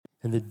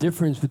And the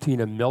difference between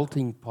a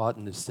melting pot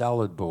and a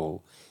salad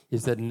bowl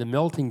is that in the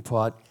melting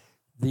pot,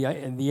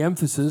 the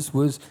emphasis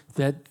was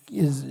that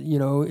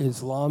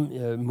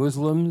Islam,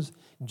 Muslims,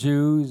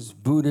 Jews,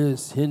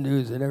 Buddhists,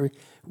 Hindus, and everything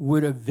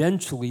would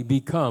eventually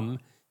become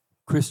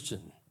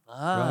Christian,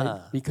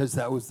 right? Because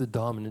that was the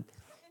dominant.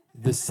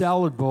 The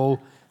salad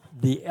bowl,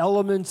 the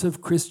elements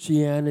of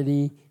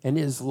Christianity and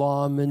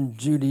Islam and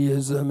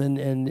Judaism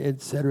and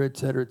et cetera, et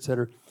cetera, et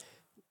cetera,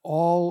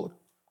 all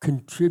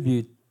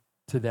contribute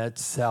to that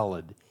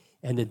salad.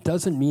 And it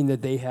doesn't mean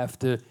that they have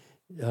to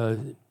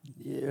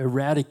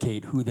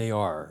eradicate who they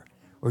are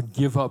or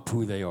give up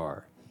who they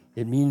are.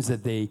 It means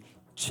that they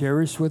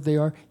cherish what they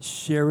are,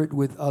 share it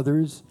with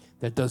others.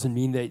 That doesn't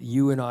mean that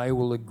you and I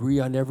will agree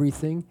on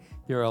everything.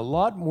 There are a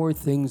lot more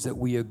things that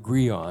we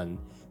agree on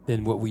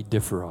than what we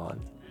differ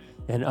on.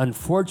 And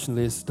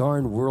unfortunately, this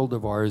darn world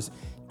of ours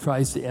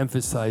tries to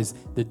emphasize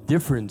the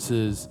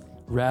differences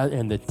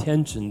and the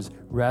tensions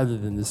rather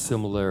than the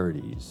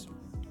similarities.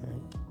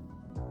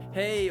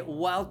 Hey,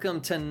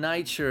 welcome to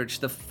Night Church,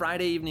 the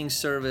Friday evening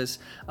service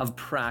of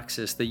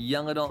Praxis, the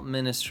young adult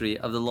ministry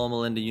of the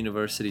Loma Linda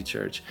University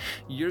Church.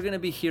 You're going to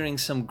be hearing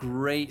some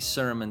great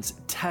sermons,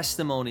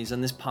 testimonies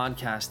on this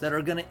podcast that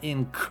are going to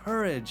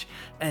encourage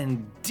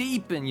and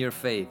deepen your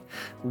faith.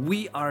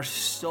 We are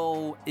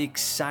so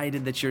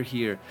excited that you're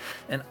here,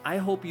 and I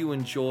hope you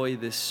enjoy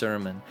this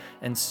sermon,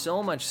 and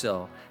so much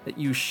so that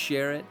you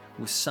share it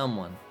with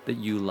someone that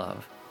you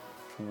love.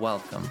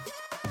 Welcome.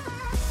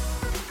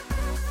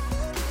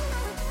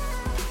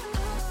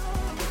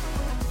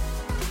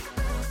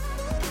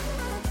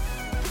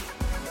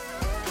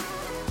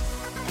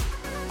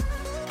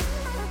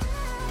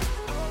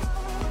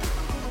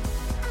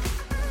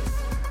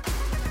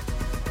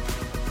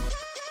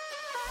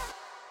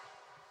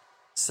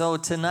 So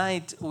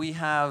tonight we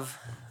have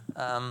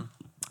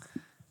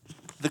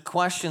the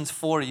questions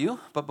for you,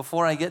 but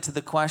before I get to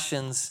the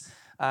questions,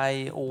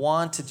 I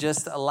want to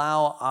just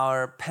allow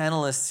our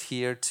panelists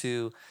here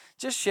to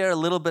just share a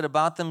little bit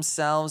about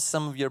themselves,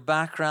 some of your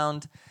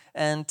background,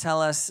 and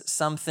tell us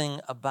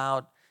something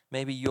about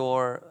maybe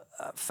your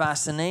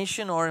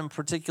fascination or in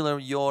particular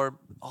your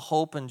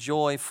hope and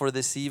joy for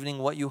this evening,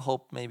 what you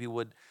hope maybe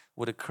would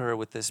occur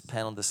with this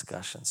panel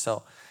discussion.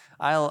 So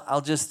I'll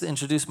just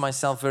introduce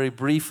myself very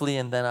briefly,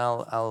 and then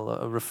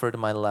I'll refer to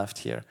my left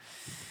here.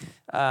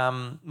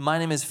 My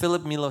name is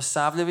Filip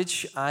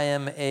Milosavljevic. I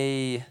am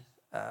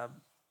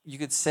you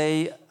could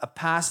say, a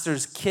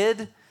pastor's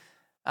kid.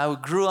 I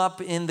grew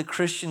up in the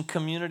Christian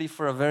community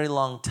for a very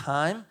long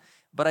time,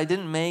 but I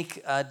didn't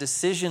make a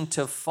decision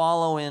to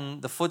follow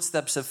in the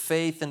footsteps of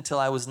faith until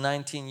I was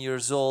 19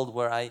 years old,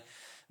 where I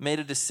made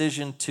a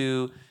decision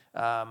to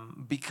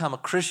become a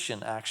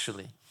Christian,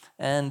 actually.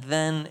 And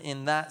then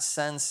in that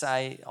sense,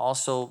 I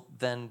also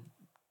then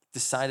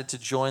decided to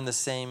join the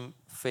same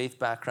faith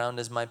background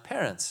as my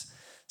parents,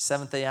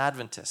 Seventh-day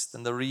Adventist.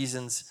 And the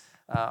reasons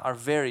are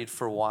varied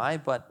for why,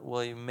 but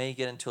we may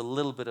get into a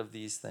little bit of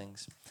these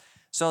things.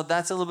 So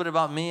that's a little bit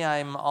about me.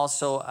 I'm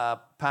also a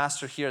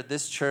pastor here at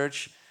this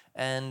church,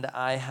 and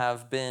I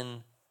have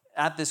been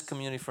at this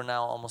community for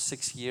now almost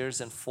 6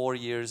 years and 4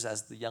 years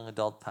as the young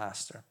adult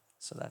pastor.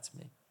 So that's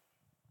me.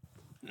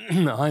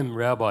 I'm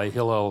Rabbi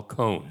Hillel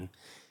Cohn.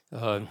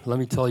 Let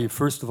me tell you,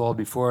 first of all,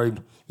 before I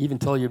even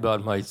tell you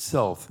about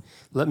myself,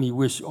 let me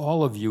wish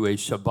all of you a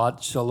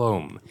Shabbat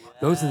Shalom.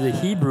 Those are the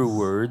Hebrew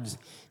words.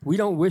 We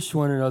don't wish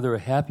one another a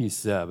happy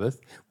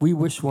Sabbath. We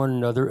wish one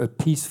another a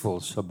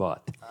peaceful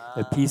Shabbat,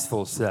 a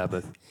peaceful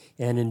Sabbath.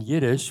 And in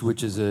Yiddish,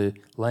 which is a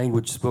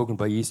language spoken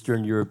by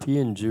Eastern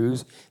European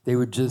Jews, they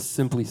would just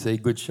simply say,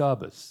 Good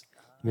Shabbos.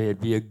 May it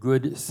be a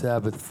good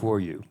Sabbath for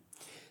you.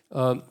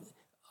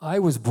 I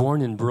was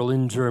born in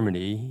Berlin,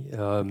 Germany.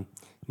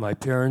 My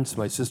parents,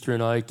 my sister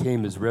and I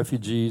came as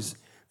refugees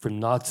from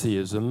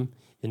Nazism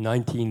in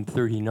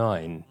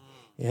 1939.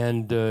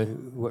 And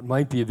what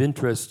might be of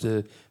interest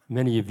to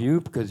many of you,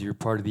 because you're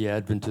part of the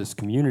Adventist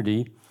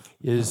community,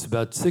 is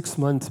about 6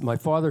 months, my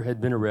father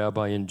had been a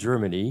rabbi in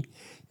Germany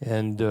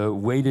and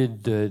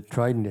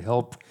trying to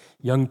help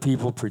young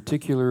people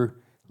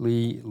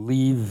particularly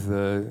leave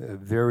a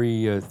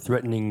very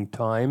threatening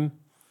time.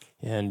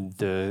 And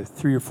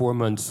 3 or 4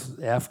 months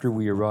after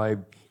we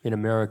arrived in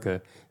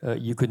America,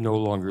 you could no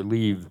longer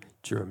leave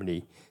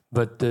Germany.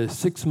 But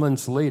 6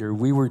 months later,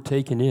 we were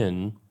taken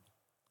in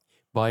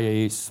by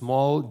a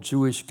small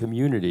Jewish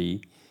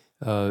community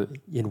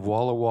in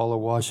Walla Walla,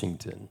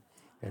 Washington.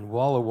 And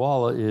Walla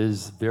Walla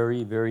is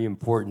very, very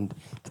important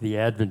to the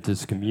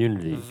Adventist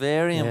community.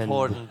 Very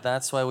important.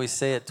 That's why we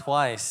say it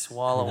twice,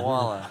 Walla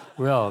Walla.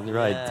 Well,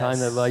 right. Yes. Time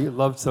that I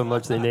loved so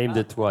much, they named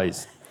it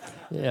twice.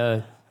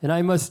 And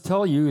I must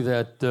tell you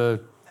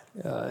that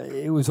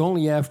it was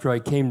only after I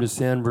came to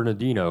San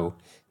Bernardino,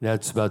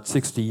 that's about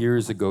 60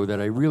 years ago, that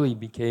I really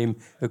became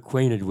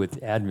acquainted with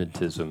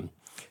Adventism.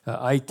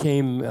 I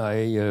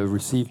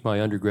received my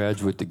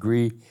undergraduate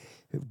degree,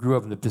 grew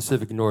up in the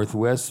Pacific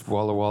Northwest,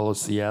 Walla Walla,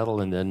 Seattle,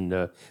 and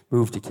then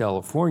moved to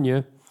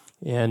California,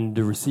 and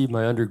received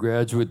my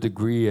undergraduate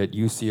degree at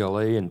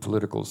UCLA in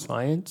political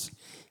science.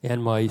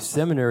 And my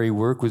seminary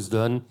work was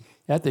done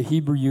at the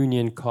Hebrew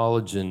Union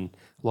College in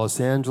Los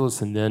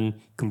Angeles and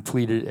then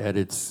completed at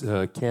its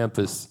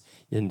campus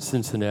in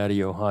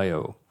Cincinnati,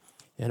 Ohio.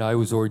 And I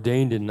was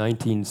ordained in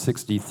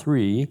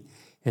 1963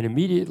 and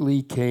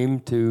immediately came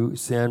to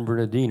San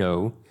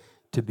Bernardino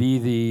to be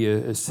the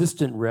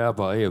assistant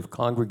rabbi of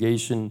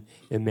Congregation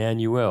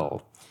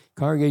Emmanuel.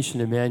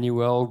 Congregation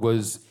Emmanuel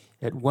was,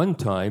 at one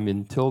time,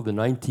 until the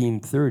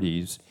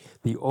 1930s,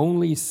 the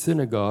only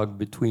synagogue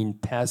between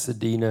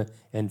Pasadena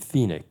and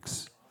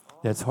Phoenix.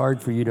 That's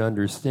hard for you to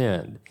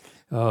understand.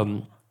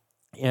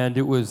 And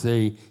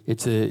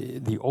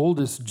the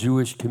oldest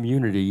Jewish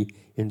community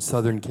in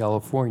Southern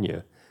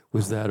California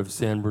was that of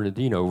San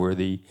Bernardino, where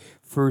the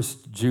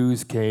first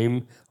Jews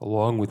came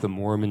along with the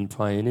Mormon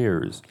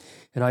pioneers.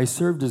 And I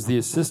served as the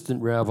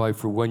assistant rabbi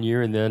for 1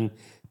 year and then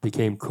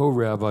became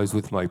co-rabbis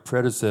with my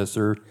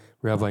predecessor,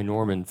 Rabbi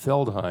Norman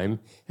Feldheim,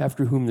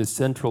 after whom the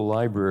Central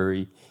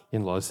Library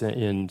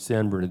in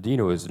San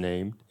Bernardino is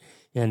named.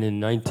 And in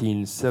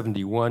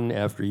 1971,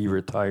 after he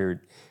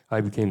retired,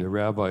 I became the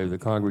rabbi of the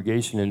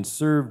congregation and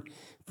served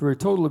for a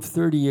total of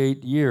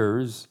 38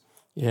 years.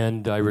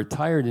 And I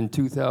retired in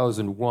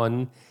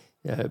 2001,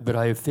 but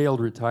I have failed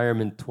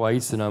retirement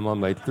twice, and I'm on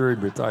my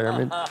third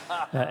retirement.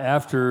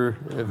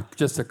 After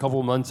just a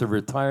couple months of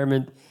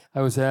retirement,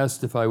 I was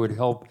asked if I would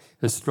help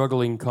a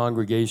struggling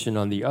congregation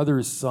on the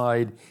other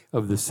side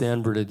of the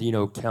San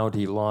Bernardino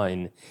County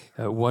line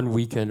 1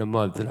 weekend a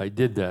month, and I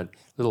did that,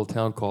 little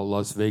town called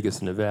Las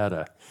Vegas,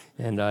 Nevada.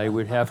 And I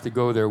would have to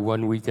go there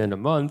 1 weekend a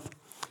month,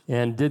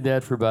 and did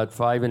that for about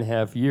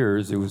 5.5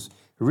 years. It was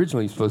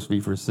originally supposed to be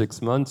for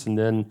 6 months, and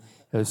then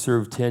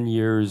served 10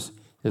 years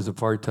as a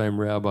part-time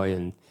rabbi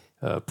in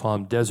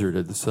Palm Desert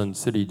at the Sun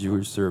City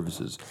Jewish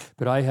Services.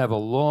 But I have a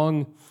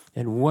long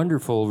and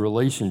wonderful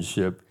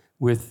relationship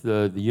with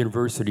the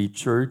University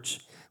Church,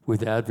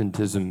 with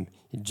Adventism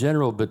in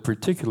general, but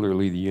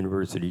particularly the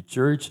University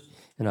Church.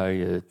 And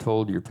I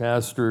told your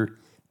pastor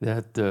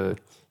that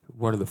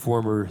one of the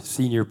former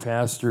senior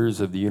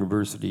pastors of the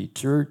University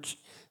Church,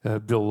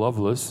 Bill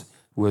Lovelace,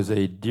 was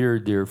a dear,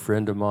 dear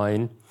friend of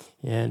mine.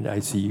 And I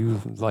see you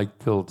like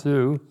Bill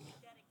too.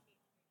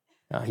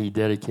 He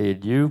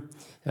dedicated you.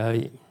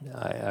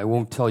 I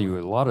won't tell you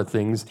a lot of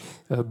things,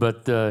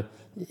 but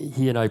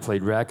he and I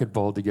played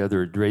racquetball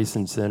together at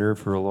Drayson Center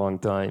for a long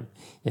time,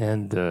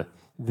 and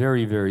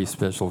very, very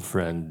special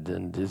friend,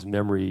 and his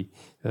memory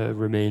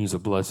remains a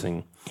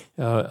blessing.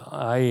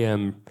 I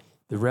am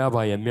the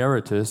Rabbi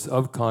Emeritus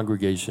of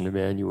Congregation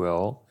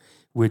Emmanuel,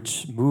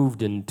 which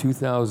moved in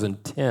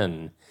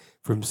 2010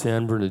 from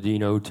San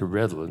Bernardino to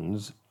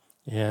Redlands,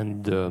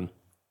 and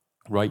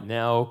right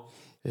now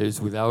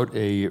is without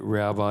a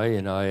rabbi,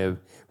 and I have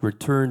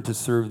returned to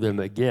serve them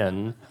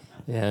again.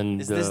 And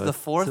is this the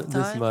fourth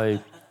time? This is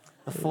my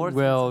the fourth.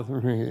 Well,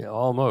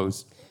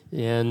 almost.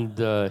 And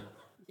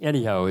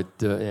anyhow,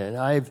 and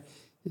I've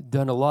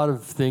done a lot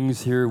of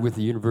things here with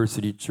the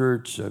University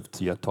Church. I've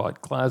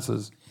taught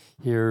classes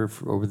here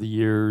over the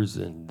years,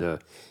 and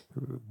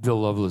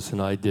Bill Lovelace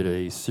and I did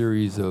a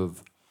series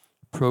of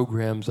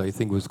programs. I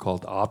think it was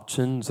called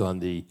Options on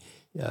the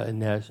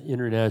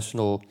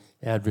International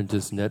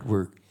Adventist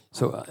Network.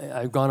 So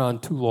I've gone on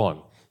too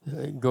long.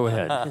 Go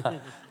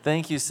ahead.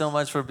 Thank you so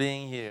much for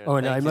being here. Oh,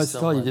 and Thank I must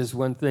tell you just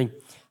one thing,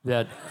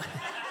 that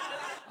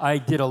I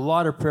did a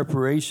lot of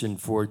preparation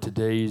for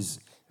today's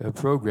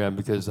program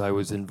because I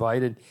was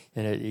invited,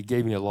 and it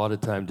gave me a lot of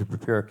time to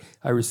prepare.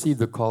 I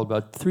received a call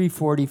about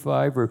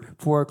 3:45 or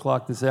 4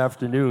 o'clock this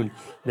afternoon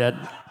that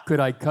could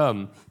I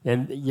come?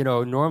 And, you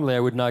know, normally I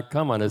would not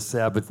come on a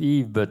Sabbath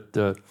Eve, but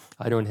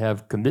I don't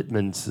have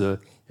commitments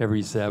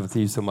every Sabbath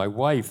Eve, so my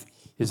wife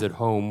is at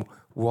home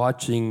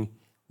watching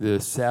the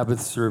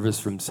Sabbath service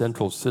from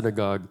Central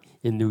Synagogue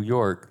in New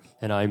York,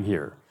 and I'm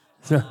here.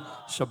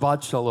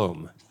 Shabbat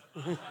Shalom.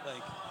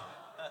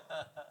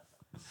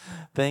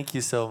 Thank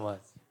you so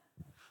much.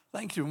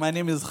 Thank you. My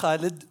name is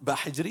Khalid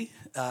Bahijri.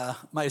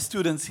 My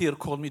students here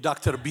call me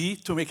Dr. B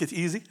to make it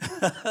easy.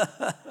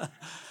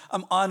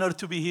 I'm honored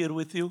to be here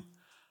with you.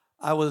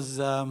 I was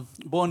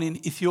born in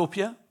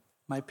Ethiopia.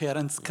 My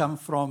parents come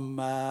from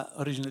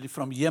originally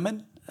from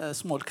Yemen, a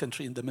small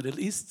country in the Middle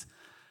East.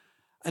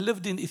 I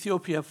lived in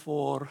Ethiopia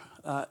for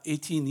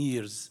 18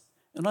 years.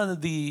 And one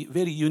of the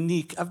very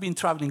unique, I've been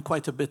traveling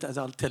quite a bit, as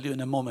I'll tell you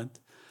in a moment,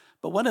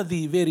 but one of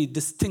the very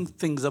distinct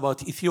things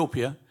about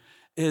Ethiopia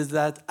is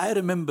that I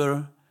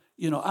remember,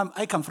 you know,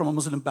 I come from a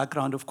Muslim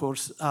background, of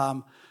course,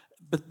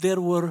 but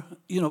there were,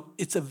 you know,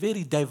 it's a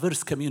very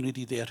diverse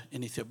community there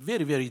in Ethiopia,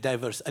 very, very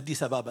diverse.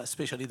 Addis Ababa,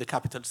 especially the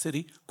capital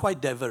city,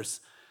 quite diverse.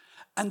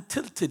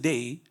 Until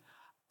today,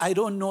 I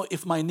don't know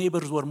if my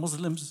neighbors were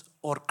Muslims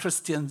or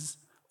Christians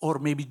or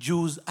maybe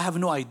Jews. I have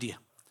no idea.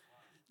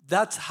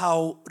 That's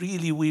how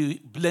really we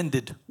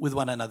blended with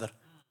one another.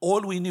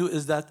 All we knew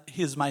is that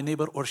he's my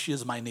neighbor or she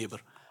is my neighbor.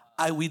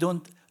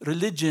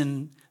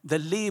 Religion, the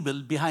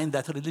label behind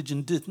that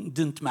religion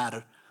didn't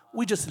matter.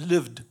 We just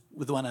lived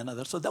with one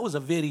another. So that was a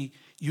very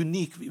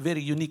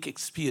unique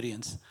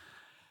experience.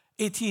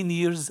 18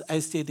 years I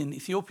stayed in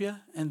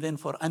Ethiopia, and then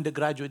for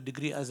undergraduate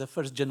degree as a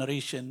first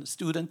generation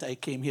student, I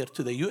came here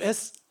to the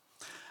US.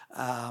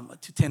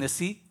 to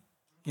Tennessee,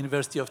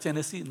 University of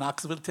Tennessee,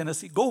 Knoxville,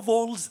 Tennessee. Go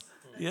Vols!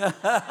 Yeah.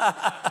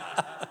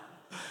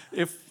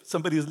 If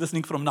somebody is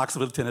listening from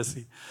Knoxville,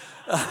 Tennessee.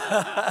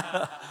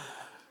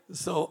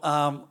 So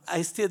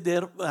I stayed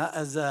there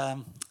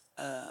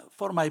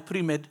for my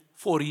pre-med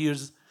 4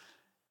 years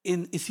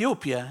in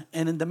Ethiopia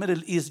and in the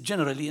Middle East,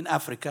 generally in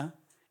Africa.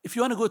 If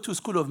you want to go to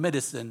School of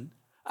Medicine,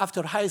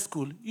 after high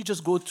school, you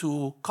just go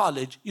to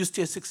college, you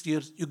stay 6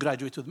 years, you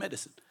graduate with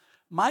medicine.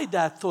 My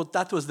dad thought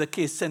that was the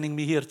case sending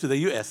me here to the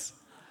US.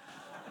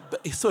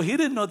 So he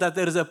didn't know that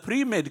there is a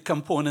pre-med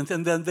component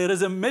and then there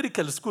is a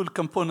medical school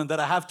component that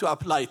I have to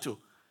apply to.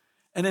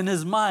 And in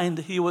his mind,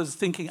 he was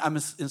thinking I'm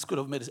in School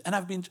of Medicine.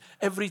 And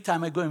every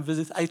time I go and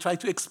visit, I try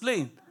to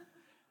explain.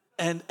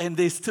 And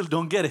they still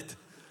don't get it.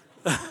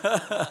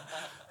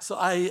 So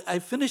I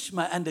finished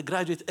my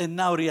undergraduate, and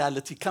now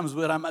reality comes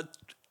where I'm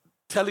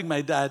telling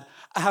my dad,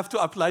 I have to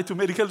apply to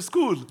medical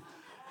school.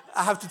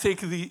 I have to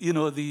take the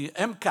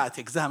MCAT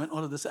exam and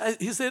all of this.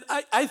 He said,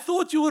 I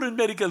thought you were in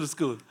medical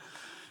school.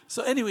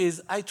 So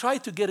anyways, I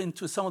tried to get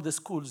into some of the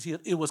schools here.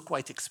 It was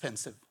quite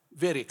expensive,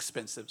 very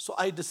expensive. So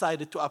I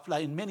decided to apply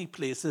in many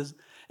places.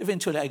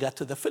 Eventually, I got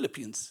to the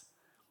Philippines.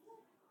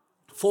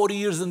 40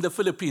 years in the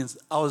Philippines.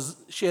 I was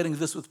sharing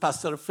this with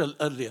Pastor Phil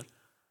earlier.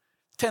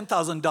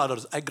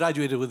 $10,000. I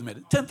graduated with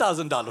medicine.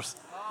 $10,000.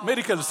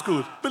 Medical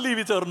school, believe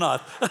it or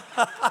not.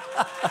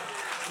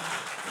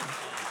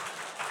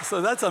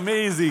 So that's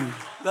amazing.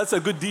 That's a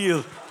good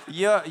deal.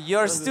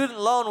 Your student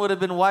loan would have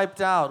been wiped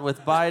out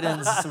with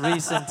Biden's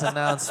recent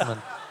announcement.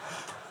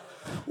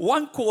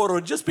 1 quarter,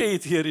 just pay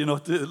it here,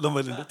 to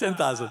Loma Linda,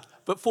 10,000.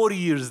 But 40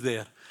 years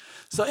there.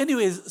 So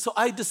anyways, so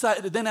I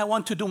decided, then I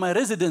want to do my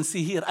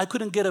residency here. I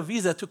couldn't get a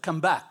visa to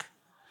come back.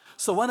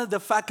 So one of the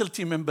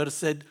faculty members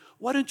said,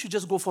 why don't you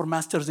just go for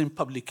master's in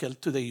public health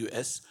to the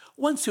US?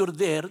 Once you're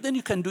there, then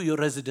you can do your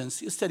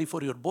residency, study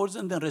for your boards,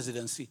 and then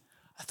residency.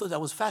 I thought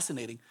that was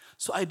fascinating.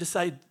 So I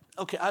decided,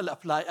 okay, I'll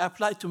apply. I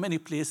applied to many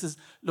places.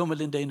 Loma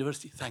Linda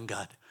University, thank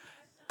God,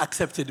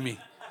 accepted me.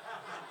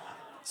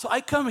 So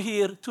I come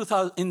here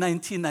in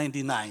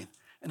 1999,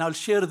 and I'll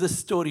share this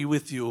story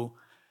with you,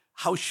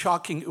 how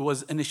shocking it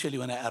was initially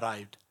when I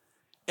arrived.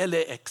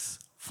 LAX,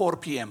 4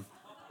 p.m.,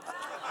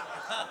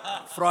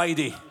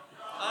 Friday.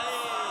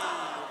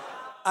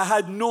 I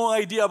had no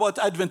idea about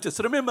Adventists.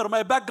 Remember,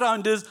 my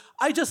background is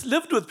I just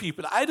lived with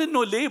people. I didn't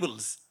know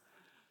labels.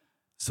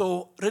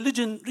 So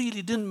religion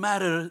really didn't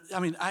matter. I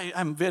mean,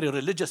 I'm a very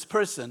religious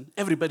person,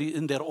 everybody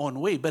in their own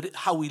way, but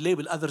how we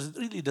label others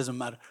really doesn't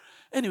matter.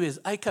 Anyways,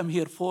 I come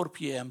here 4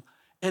 p.m.,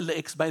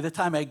 LAX. By the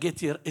time I get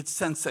here, it's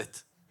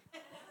sunset.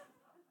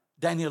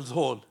 Daniel's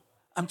Hall.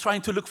 I'm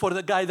trying to look for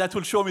the guy that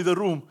will show me the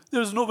room.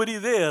 There's nobody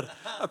there.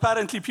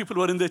 Apparently, people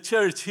were in the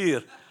church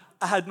here.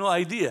 I had no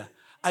idea.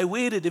 I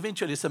waited.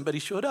 Eventually, somebody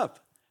showed up,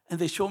 and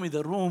they show me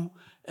the room.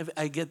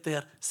 I get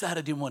there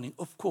Saturday morning.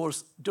 Of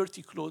course,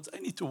 dirty clothes. I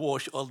need to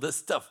wash all this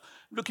stuff.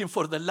 Looking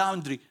for the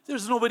laundry.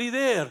 There's nobody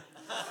there.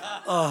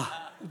 I'm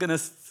going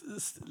to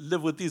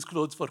live with these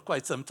clothes for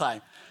quite some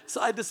time. So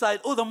I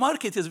decide, the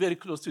market is very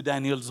close to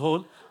Daniel's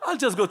Hall. I'll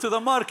just go to the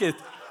market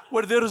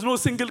where there is no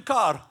single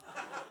car.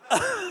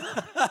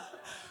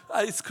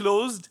 It's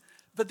closed.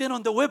 But then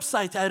on the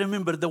website, I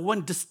remember the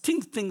one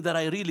distinct thing that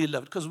I really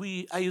loved, because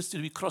I used to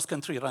be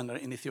cross-country runner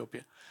in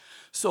Ethiopia.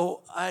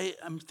 So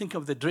I'm thinking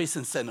of the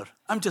Drayson Center.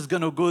 I'm just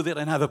going to go there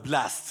and have a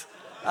blast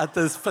at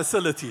this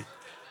facility.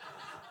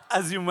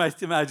 As you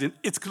might imagine,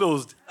 it's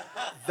closed.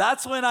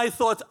 That's when I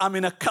thought I'm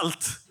in a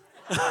cult.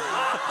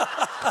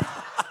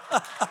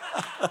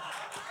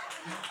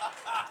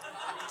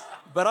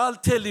 But I'll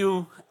tell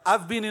you,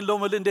 I've been in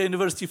Loma Linda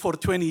University for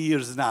 20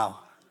 years now.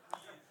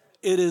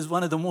 It is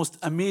one of the most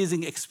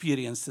amazing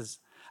experiences.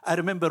 I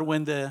remember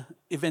when the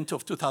event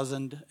of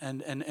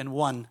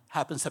 2001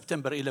 happened,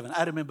 September 11.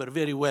 I remember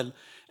very well.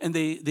 And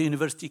the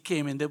university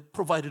came and they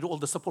provided all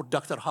the support.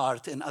 Dr.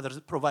 Hart and others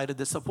provided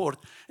the support.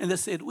 And they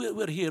said,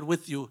 we're here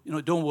with you,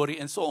 don't worry,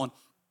 and so on.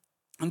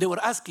 And they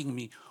were asking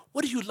me,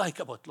 what do you like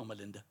about Loma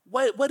Linda?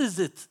 What is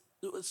it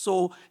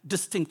so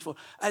distinct for?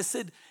 I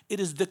said,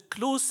 it is the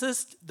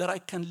closest that I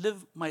can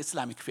live my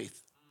Islamic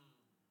faith.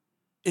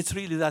 It's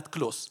really that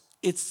close.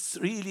 It's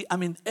really,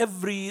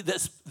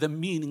 the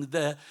meaning,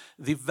 the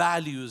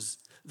values,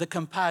 the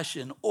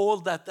compassion, all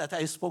that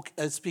I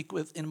speak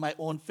with in my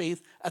own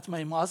faith at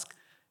my mosque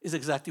is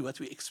exactly what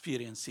we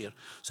experience here.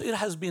 So it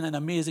has been an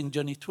amazing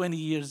journey, 20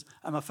 years.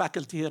 I'm a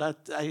faculty here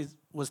I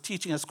was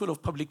teaching at School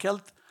of Public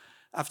Health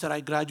after I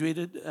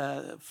graduated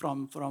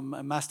from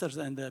a master's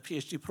and a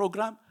PhD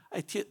program.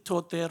 I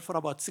taught there for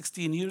about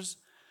 16 years.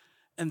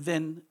 And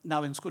then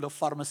now in School of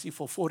Pharmacy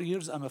for 4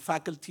 years, I'm a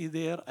faculty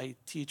there. I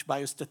teach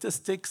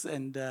biostatistics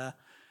and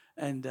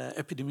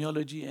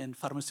epidemiology and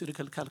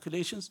pharmaceutical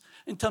calculations.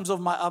 In terms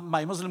of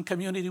my Muslim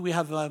community, we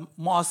have a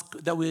mosque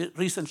that we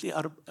recently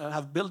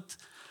have built.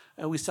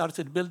 We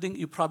started building.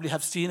 You probably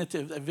have seen it,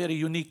 a very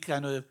unique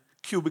kind of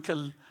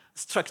cubicle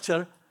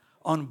structure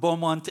on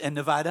Beaumont and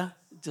Nevada,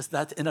 just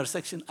that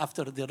intersection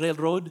after the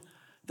railroad.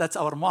 That's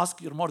our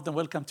mosque. You're more than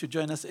welcome to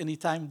join us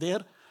anytime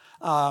there.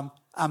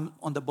 I'm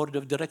on the board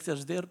of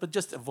directors there, but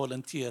just a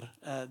volunteer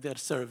there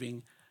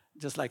serving,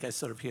 just like I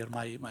serve here,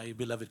 my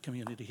beloved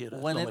community here.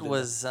 When it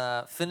was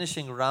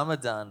finishing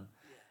Ramadan,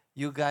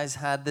 you guys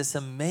had this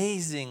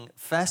amazing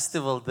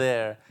festival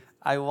there.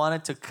 I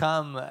wanted to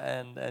come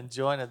and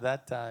join at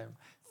that time.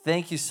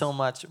 Thank you so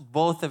much,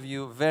 both of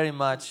you, very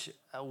much.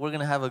 We're going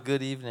to have a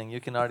good evening. You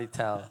can already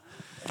tell.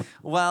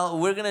 Well,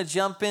 we're going to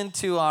jump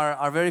into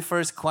our very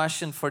first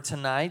question for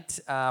tonight.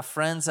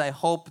 Friends, I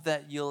hope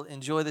that you'll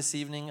enjoy this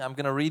evening. I'm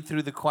going to read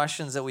through the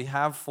questions that we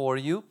have for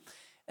you,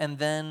 and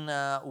then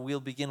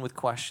we'll begin with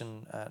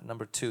question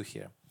number 2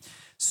 here.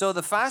 So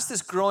the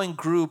fastest growing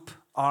group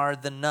are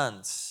the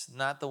nuns,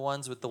 not the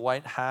ones with the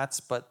white hats,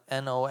 but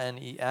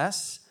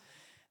N-O-N-E-S.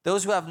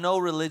 Those who have no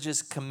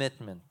religious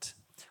commitment.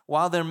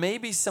 While there may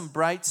be some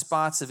bright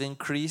spots of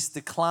increase,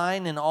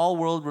 decline in all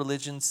world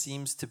religions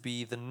seems to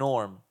be the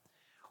norm.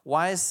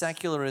 Why is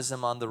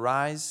secularism on the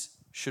rise?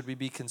 Should we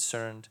be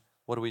concerned?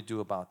 What do we do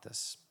about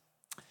this?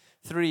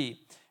 3,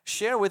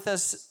 share with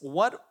us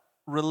what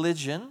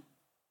religion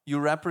you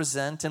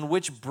represent and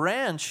which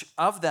branch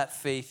of that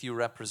faith you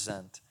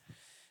represent.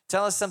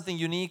 Tell us something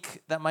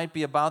unique that might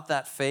be about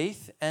that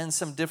faith and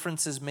some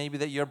differences maybe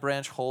that your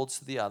branch holds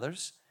to the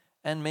others,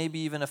 and maybe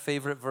even a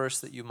favorite verse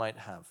that you might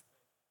have.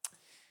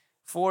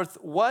 4th,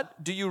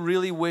 what do you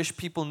really wish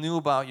people knew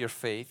about your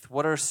faith?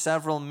 What are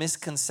several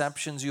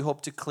misconceptions you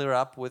hope to clear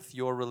up with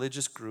your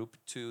religious group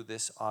to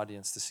this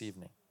audience this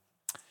evening?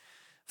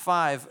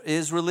 5,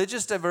 is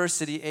religious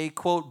diversity a,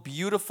 quote,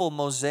 beautiful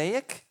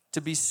mosaic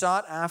to be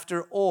sought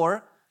after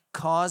or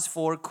cause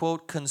for,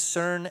 quote,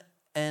 concern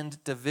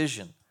and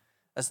division,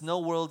 as no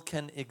world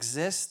can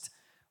exist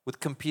with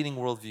competing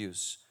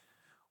worldviews?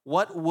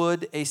 What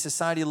would a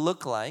society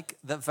look like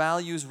that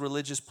values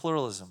religious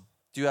pluralism?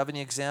 Do you have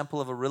any example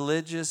of a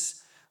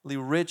religiously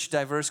rich,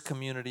 diverse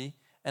community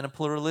and a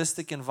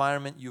pluralistic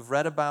environment you've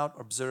read about,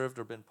 observed,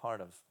 or been part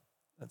of?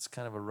 That's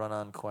kind of a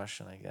run-on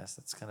question, I guess.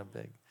 That's kind of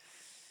big.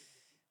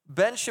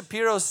 Ben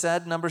Shapiro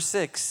said, number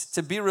 6,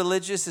 to be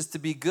religious is to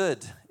be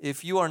good.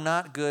 If you are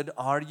not good,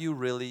 are you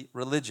really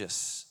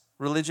religious?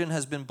 Religion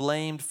has been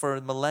blamed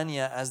for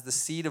millennia as the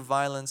seed of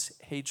violence,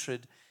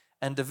 hatred,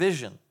 and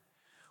division.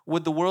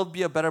 Would the world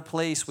be a better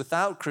place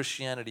without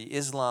Christianity,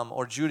 Islam,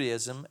 or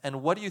Judaism?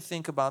 And what do you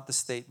think about the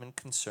statement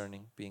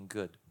concerning being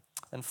good?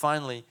 And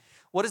finally,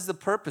 what is the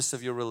purpose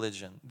of your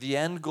religion? The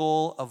end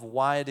goal of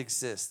why it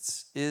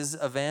exists? Is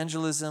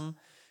evangelism,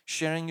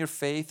 sharing your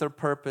faith or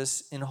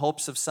purpose in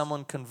hopes of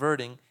someone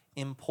converting,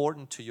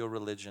 important to your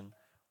religion?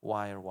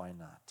 Why or why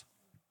not?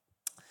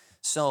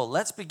 So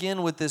let's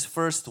begin with this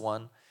first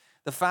one.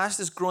 The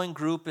fastest growing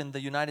group in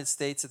the United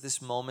States at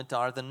this moment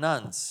are the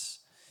nuns.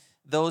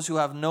 Those who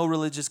have no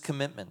religious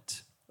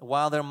commitment.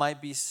 While there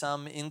might be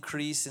some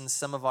increase in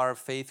some of our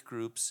faith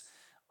groups,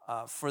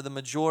 for the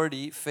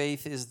majority,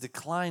 faith is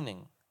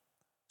declining.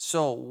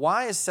 So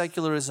why is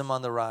secularism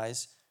on the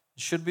rise?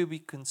 Should we be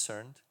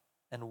concerned?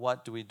 And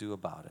what do we do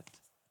about it?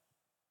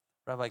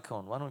 Rabbi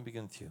Cohn, why don't we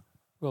begin with you?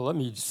 Well, let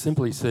me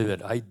simply say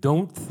that I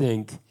don't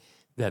think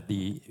that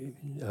the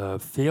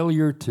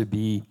failure to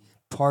be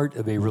part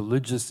of a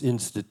religious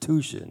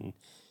institution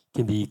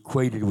can be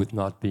equated with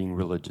not being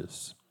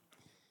religious.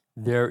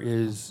 There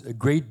is a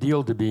great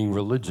deal to being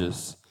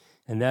religious,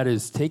 and that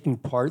is taking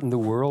part in the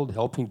world,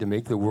 helping to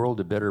make the world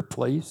a better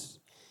place.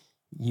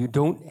 You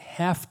don't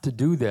have to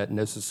do that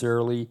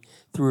necessarily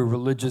through a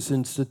religious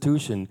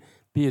institution,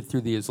 be it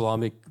through the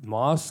Islamic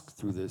mosque,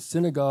 through the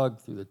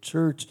synagogue, through the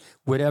church,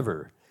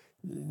 whatever.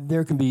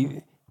 There can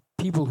be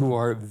people who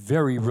are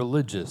very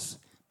religious,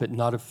 but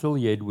not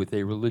affiliated with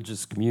a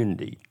religious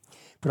community.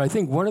 But I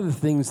think one of the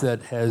things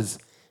that has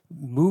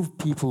moved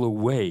people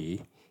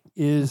away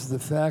is the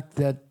fact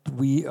that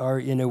we are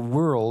in a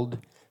world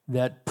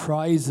that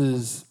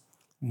prizes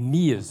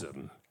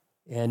meism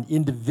and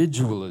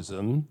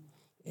individualism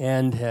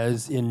and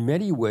has in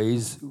many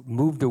ways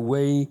moved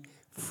away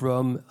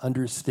from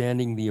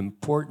understanding the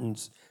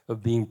importance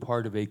of being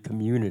part of a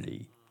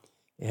community.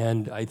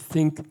 And I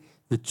think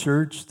the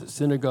church, the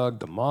synagogue,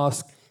 the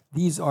mosque,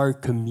 these are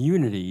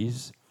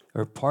communities,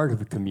 or part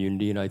of a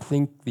community, and I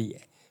think the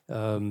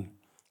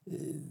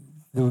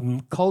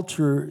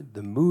culture,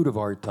 the mood of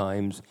our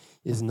times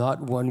is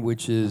not one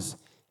which is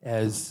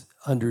as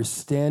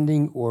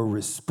understanding or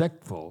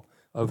respectful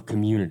of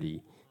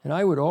community. And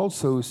I would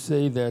also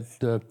say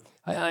that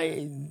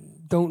I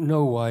don't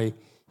know why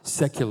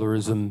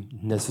secularism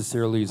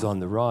necessarily is on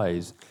the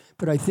rise,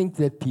 but I think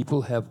that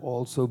people have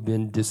also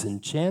been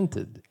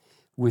disenchanted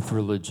with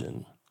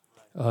religion.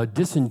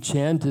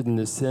 Disenchanted in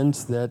the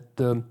sense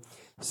that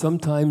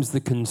sometimes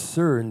the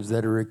concerns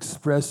that are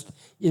expressed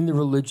in the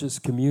religious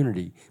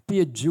community, be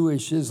it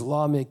Jewish,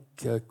 Islamic,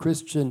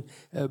 Christian,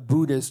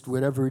 Buddhist,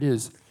 whatever it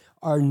is,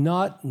 are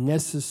not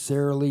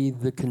necessarily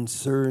the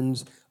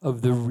concerns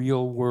of the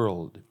real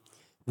world.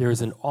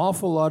 There's an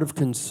awful lot of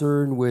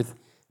concern with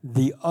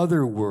the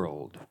other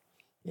world,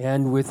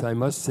 and with, I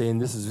must say, and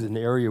this is an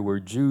area where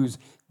Jews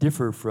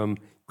differ from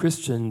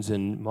Christians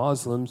and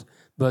Muslims,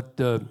 but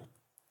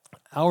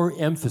our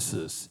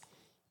emphasis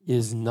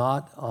is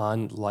not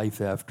on life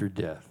after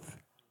death.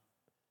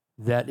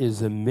 that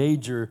is a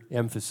major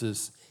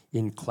emphasis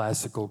in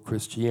classical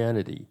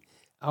Christianity.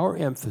 Our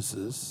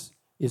emphasis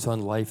is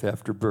on life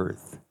after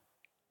birth,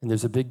 and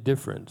there's a big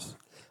difference.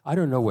 I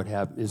don't know what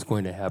is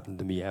going to happen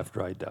to me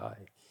after I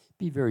die.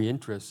 Be very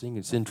interesting.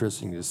 It's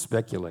interesting to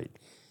speculate.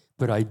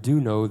 But I do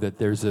know that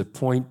there's a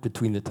point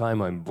between the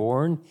time I'm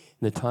born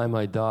and the time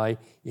I die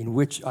in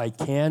which I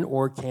can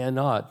or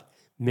cannot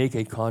make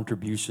a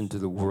contribution to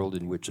the world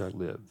in which I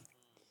live.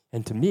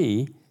 And to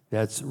me,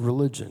 that's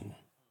religion.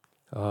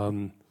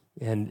 And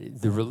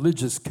the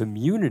religious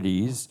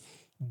communities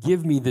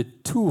give me the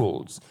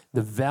tools,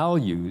 the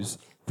values,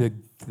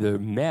 the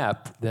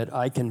map that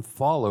I can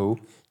follow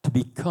to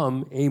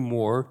become a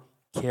more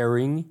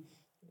caring,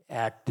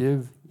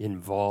 active,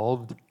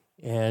 involved,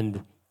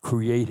 and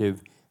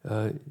creative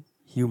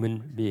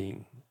human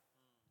being.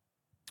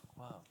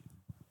 Wow.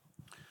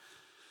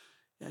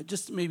 Yeah,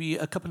 just maybe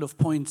a couple of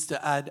points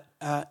to add.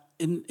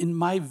 In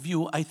my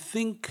view, I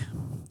think,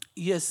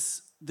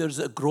 yes, there's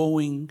a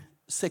growing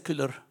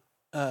secular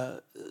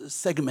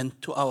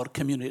segment to our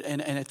community,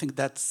 and I think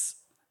that's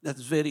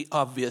very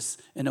obvious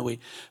in a way.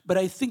 But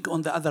I think,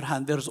 on the other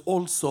hand, there's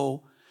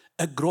also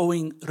a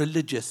growing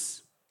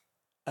religious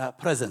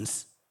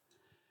presence.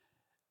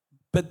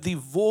 But the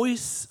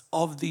voice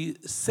of the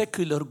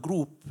secular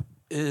group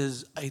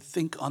is, I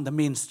think, on the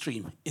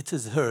mainstream. It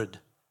is heard.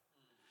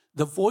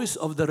 The voice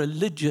of the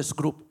religious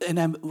group, and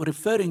I'm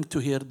referring to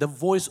here the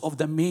voice of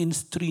the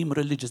mainstream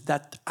religious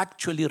that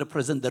actually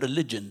represent the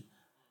religion,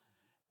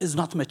 is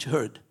not much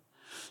heard.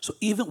 So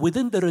even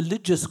within the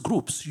religious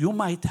groups, you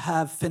might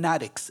have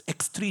fanatics,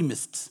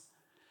 extremists,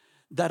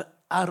 that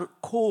are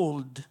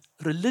called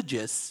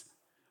religious,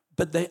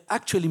 but they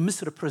actually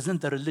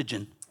misrepresent the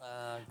religion.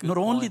 Not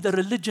only the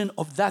religion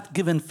of that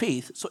given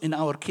faith. So in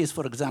our case,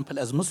 for example,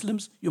 as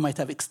Muslims, you might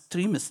have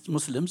extremist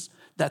Muslims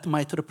that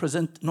might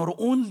represent not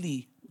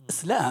only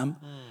Islam,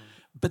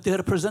 but they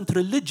represent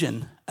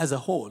religion as a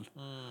whole.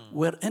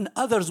 Wherein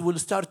others will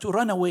start to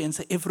run away and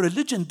say, if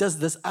religion does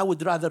this, I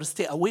would rather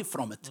stay away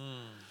from it.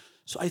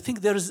 So I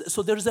think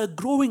there's a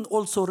growing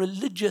also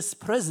religious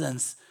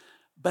presence,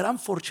 but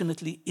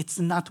unfortunately, it's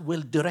not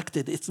well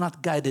directed, it's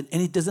not guided,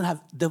 and it doesn't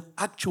have the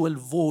actual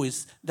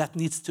voice that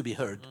needs to be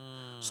heard.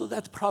 So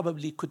that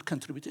probably could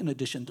contribute, in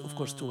addition, of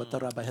course, to what the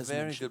rabbi has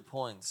mentioned. Very good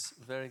points.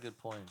 Very good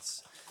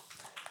points.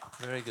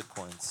 Very good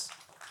points.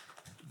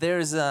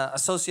 There's a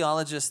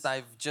sociologist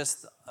I've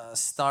just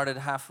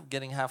started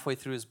getting halfway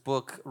through his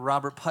book,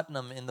 Robert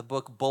Putnam, in the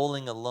book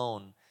Bowling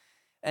Alone.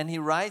 And he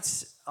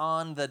writes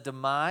on the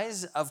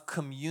demise of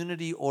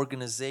community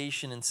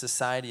organization in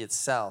society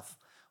itself.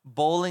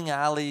 Bowling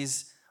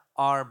alleys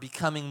are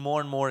becoming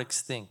more and more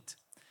extinct.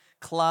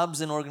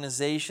 Clubs and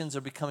organizations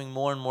are becoming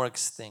more and more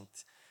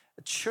extinct.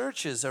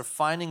 Churches are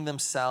finding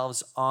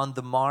themselves on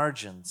the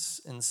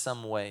margins in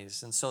some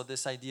ways. And so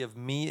this idea of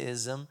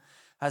me-ism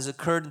has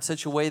occurred in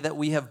such a way that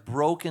we have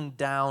broken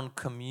down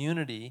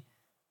community,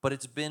 but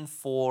it's been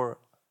for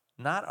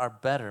not our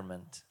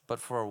betterment, but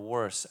for our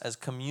worse, as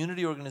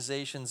community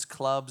organizations,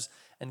 clubs,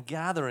 and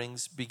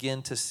gatherings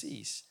begin to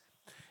cease.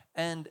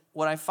 And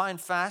what I find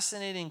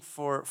fascinating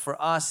for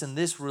us in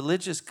this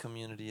religious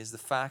community is the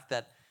fact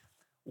that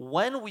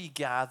when we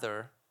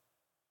gather,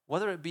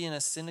 whether it be in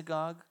a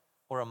synagogue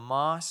or a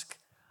mosque,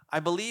 I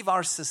believe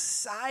our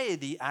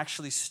society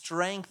actually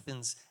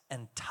strengthens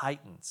and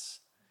tightens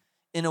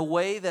in a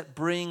way that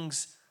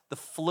brings the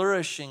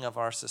flourishing of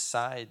our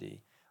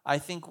society. I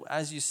think,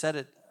 as you said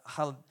it,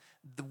 how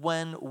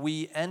when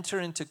we enter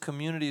into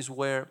communities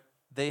where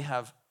they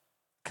have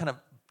kind of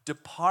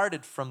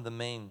departed from the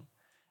main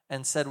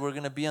and said we're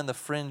going to be on the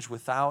fringe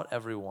without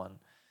everyone,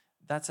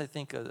 that's, I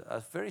think,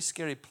 a very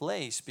scary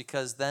place,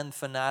 because then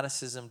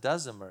fanaticism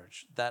does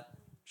emerge. That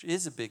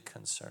is a big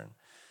concern.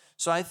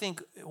 So I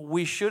think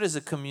we should, as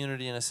a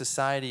community and a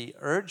society,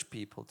 urge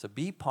people to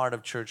be part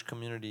of church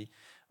community,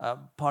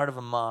 part of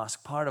a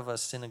mosque, part of a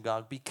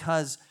synagogue,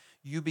 because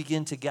you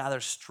begin to gather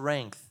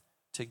strength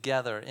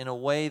together in a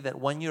way that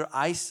when you're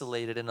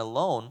isolated and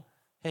alone,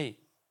 hey,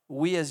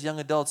 we as young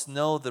adults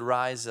know the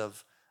rise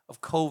of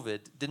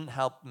COVID didn't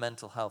help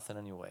mental health in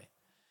any way.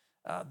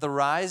 The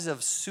rise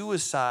of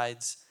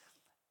suicides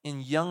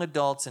in young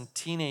adults and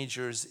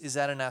teenagers is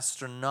at an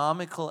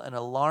astronomical and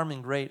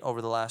alarming rate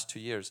over the last 2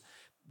 years,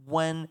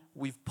 when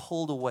we've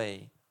pulled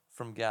away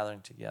from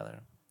gathering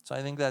together. So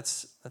I think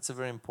that's a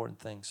very important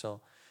thing.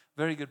 So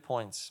very good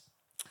points.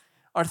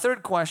 Our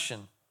third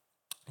question,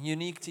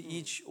 unique to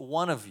each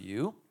one of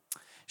you.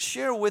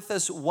 Share with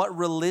us what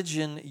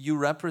religion you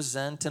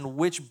represent and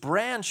which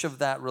branch of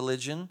that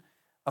religion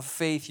of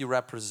faith you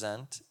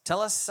represent.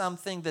 Tell us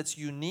something that's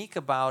unique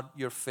about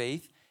your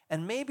faith,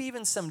 and maybe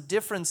even some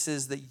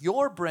differences that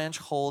your branch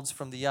holds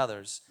from the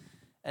others.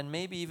 And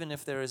maybe even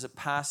if there is a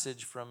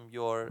passage from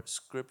your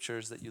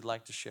scriptures that you'd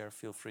like to share,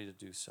 feel free to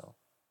do so.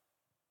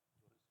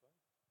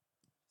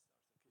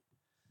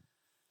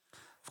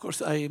 Of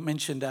course, I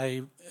mentioned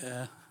I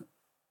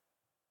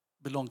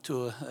belong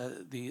to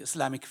the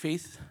Islamic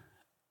faith.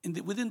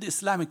 Within the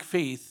Islamic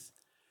faith,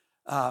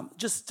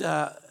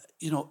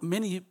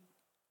 many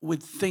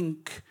would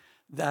think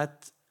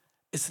that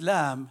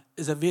Islam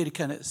is a very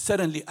kind of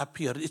suddenly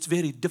appeared. It's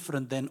very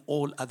different than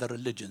all other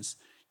religions.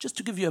 Just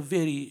to give you a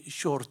very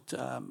short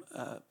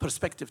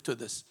perspective to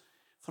this,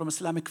 from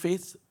Islamic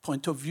faith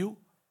point of view,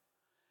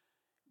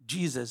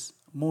 Jesus,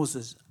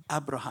 Moses,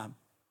 Abraham,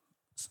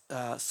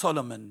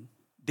 Solomon,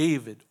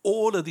 David,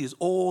 all of these,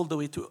 all the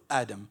way to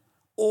Adam,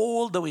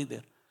 all the way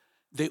there,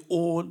 they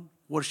all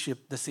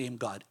worship the same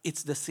God.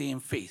 It's the same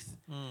faith.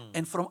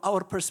 And from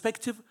our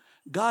perspective,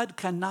 God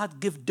cannot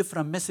give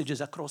different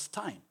messages across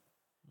time.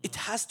 It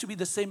has to be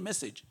the same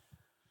message.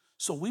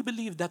 So we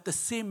believe that the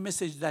same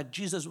message that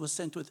Jesus was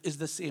sent with is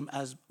the same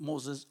as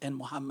Moses and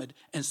Muhammad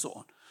and so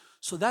on.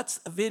 So that's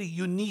a very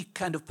unique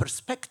kind of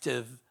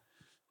perspective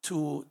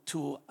to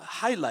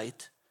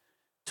highlight,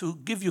 to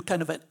give you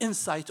kind of an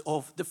insight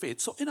of the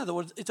faith. So in other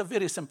words, it's a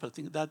very simple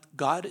thing that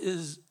God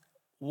is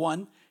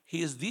one.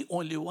 He is the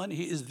only one.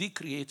 He is the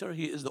creator.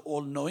 He is the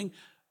all-knowing.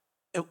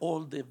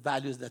 All the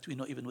values that we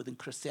know even within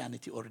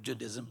Christianity or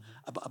Judaism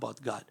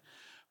about God.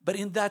 But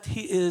in that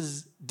he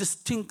is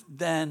distinct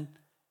than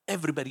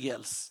everybody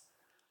else.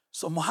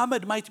 So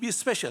Muhammad might be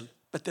special,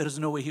 but there is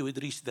no way he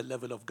would reach the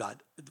level of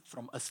God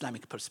from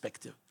Islamic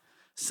perspective.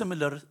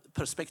 Similar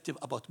perspective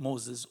about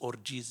Moses or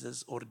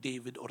Jesus or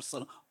David or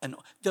Solomon, and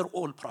they're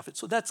all prophets.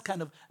 So that's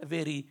kind of a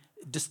very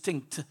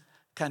distinct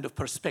kind of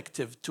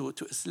perspective to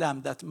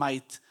Islam that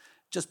might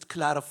just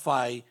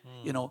clarify,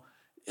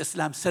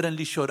 Islam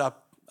suddenly showed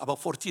up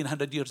about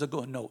 1400 years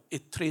ago. No,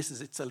 it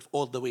traces itself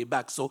all the way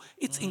back. So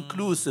it's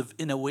inclusive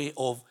in a way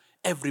of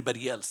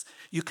everybody else.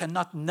 You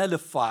cannot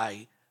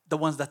nullify the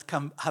ones that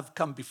have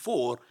come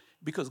before,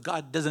 because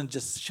God doesn't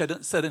just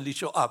suddenly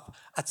show up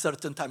at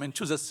certain time and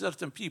choose a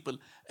certain people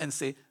and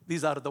say,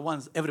 these are the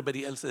ones,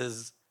 everybody else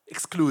is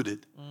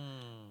excluded.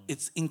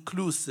 It's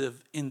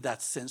inclusive in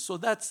that sense. So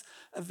that's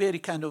a very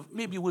kind of,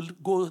 maybe we'll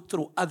go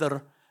through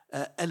other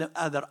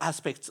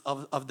aspects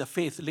of the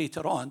faith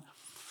later on.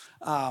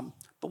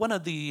 But one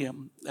of the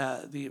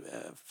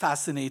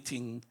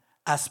fascinating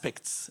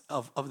aspects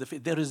of the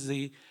faith, there is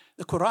the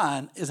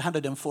Quran is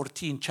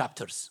 114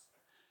 chapters.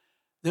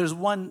 There's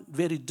one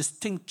very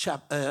distinct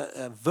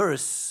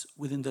verse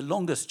within the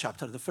longest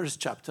chapter, the first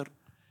chapter.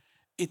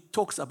 It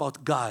talks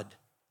about God,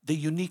 the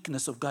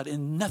uniqueness of God,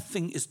 and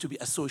nothing is to be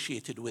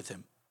associated with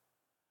him.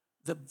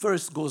 The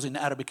verse goes in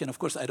Arabic, and of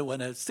course I don't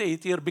want to say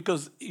it here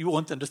because you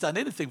won't understand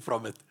anything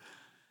from it.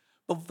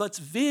 But what's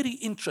very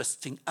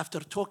interesting, after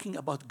talking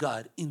about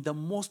God in the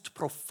most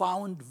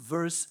profound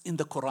verse in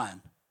the Quran,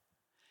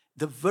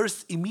 the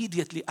verse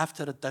immediately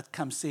after it that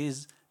comes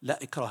says, La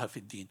ikraha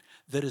fi din.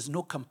 There is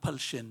no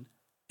compulsion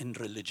in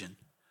religion.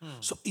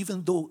 So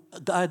even though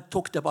God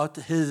talked about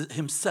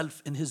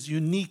himself in his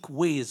unique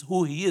ways,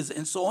 who he is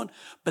and so on,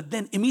 but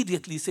then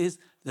immediately says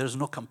there's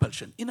no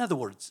compulsion. In other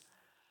words,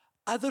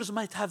 others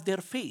might have their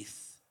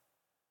faith.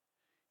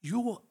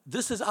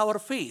 This is our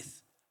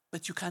faith,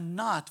 but you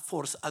cannot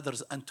force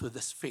others into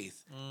this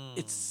faith.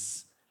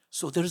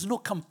 So there is no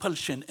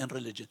compulsion in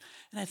religion.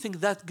 And I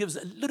think that gives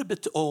a little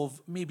bit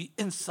of maybe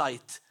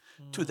insight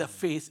to the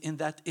faith, in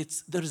that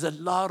there is a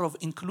lot of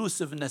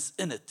inclusiveness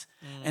in it,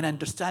 and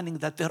understanding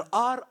that there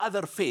are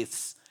other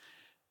faiths.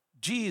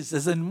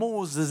 Jesus and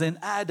Moses and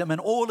Adam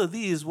and all of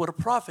these were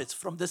prophets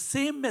from the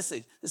same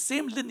message, the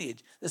same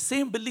lineage, the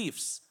same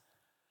beliefs.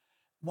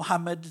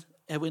 Muhammad,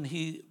 when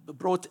he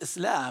brought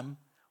Islam,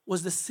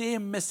 was the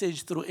same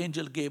message through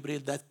Angel Gabriel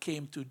that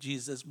came to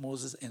Jesus,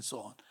 Moses, and so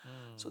on.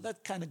 So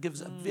that kind of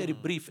gives a very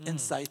brief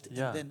insight,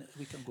 and then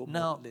we can go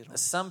more later on.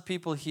 Some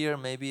people here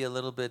may be a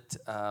little bit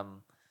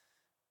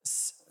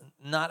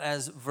not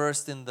as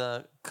versed in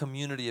the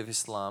community of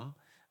Islam.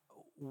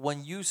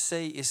 When you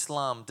say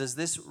Islam, does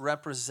this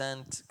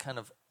represent kind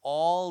of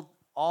all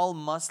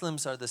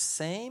Muslims are the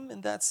same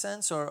in that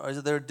sense, or are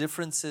there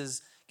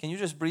differences? Can you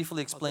just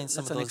briefly explain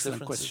some of those differences? That's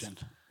an excellent question.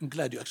 I'm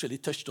glad you actually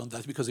touched on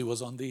that, because it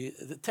was on the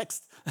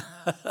text.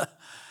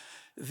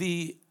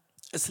 The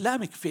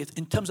Islamic faith,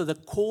 in terms of the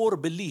core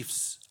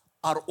beliefs,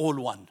 are all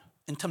one.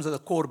 In terms of the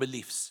core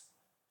beliefs.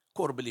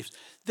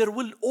 There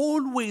will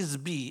always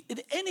be, in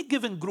any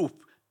given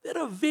group, there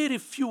are very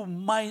few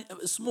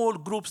small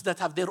groups that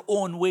have their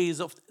own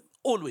ways of,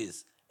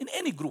 always, in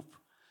any group.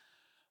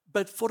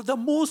 But for the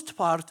most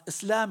part,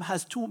 Islam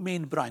has two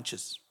main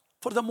branches.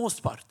 For the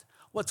most part,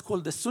 what's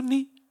called the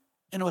Sunni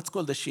and what's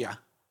called the Shia.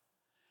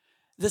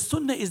 The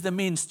Sunni is the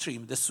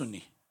mainstream, the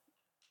Sunni.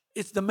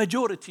 It's the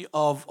majority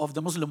of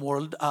the Muslim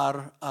world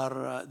are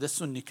the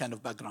Sunni kind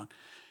of background.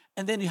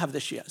 And then you have the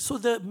Shia. So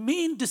the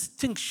main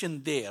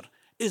distinction there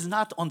is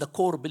not on the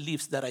core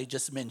beliefs that I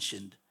just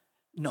mentioned.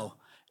 No.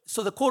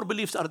 So the core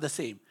beliefs are the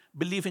same.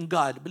 Believe in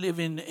God, believe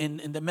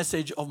in the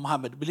message of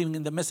Muhammad, believing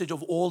in the message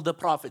of all the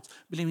prophets,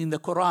 believing in the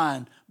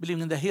Quran,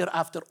 believing in the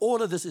hereafter.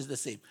 All of this is the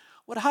same.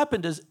 What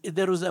happened is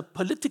there was a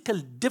political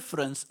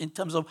difference in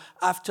terms of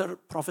after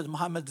Prophet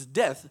Muhammad's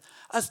death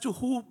as to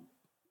who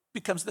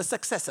becomes the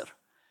successor.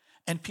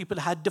 And people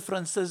had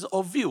differences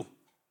of view.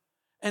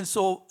 And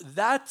so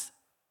that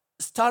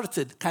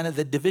started kind of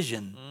the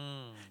division.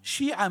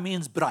 Shia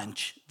means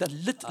branch.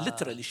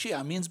 Literally,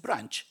 Shia means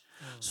branch.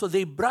 So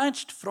they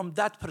branched from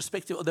that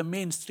perspective of the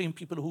mainstream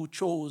people who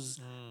chose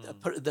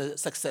the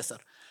successor.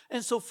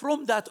 And so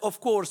from that, of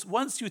course,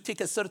 once you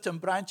take a certain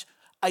branch,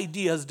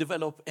 ideas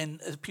develop and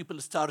people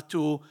start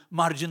to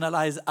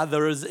marginalize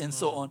others and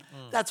so on.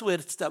 That's where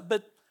it starts.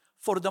 But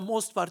for the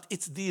most part,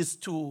 it's these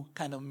two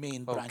kind of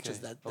main branches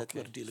that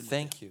we're dealing with.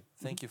 Thank you.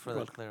 Thank you for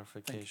that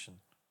clarification.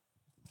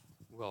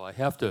 Well, I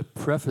have to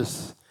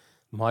preface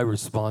my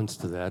response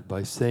to that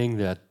by saying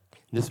that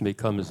this may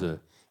come as a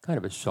kind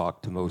of a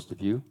shock to most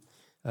of you.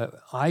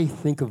 I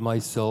think of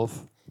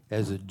myself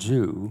as a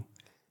Jew,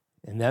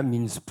 and that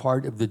means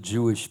part of the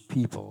Jewish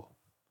people.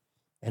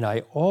 And I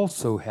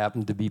also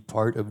happen to be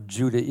part of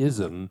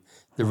Judaism,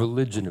 the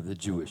religion of the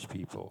Jewish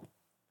people.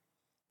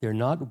 They're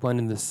not one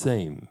and the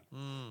same.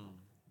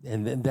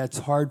 And that's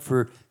hard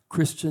for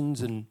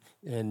Christians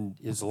and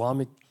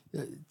Islamic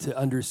to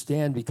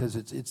understand,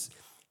 because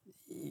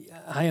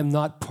I am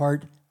not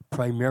part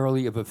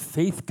primarily of a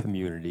faith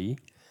community.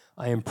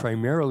 I am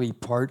primarily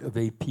part of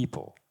a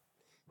people.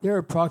 There are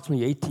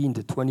approximately 18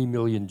 to 20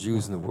 million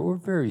Jews in the world. We're a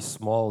very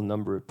small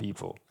number of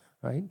people,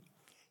 right?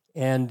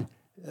 And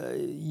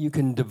you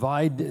can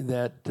divide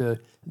that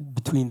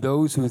between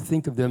those who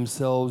think of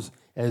themselves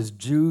as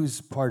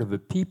Jews, part of a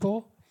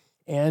people,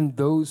 and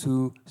those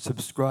who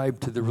subscribe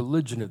to the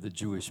religion of the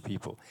Jewish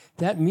people.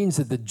 That means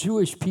that the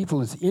Jewish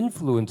people is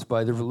influenced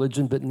by the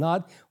religion, but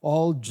not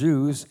all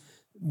Jews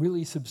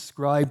really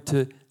subscribe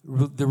to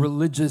the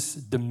religious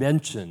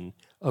dimension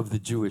of the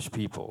Jewish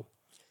people.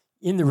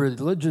 In the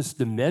religious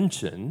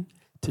dimension,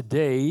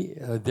 today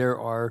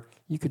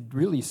you could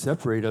really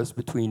separate us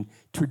between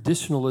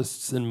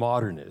traditionalists and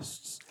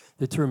modernists.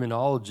 The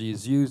terminology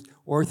is used: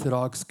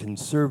 Orthodox,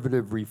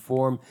 Conservative,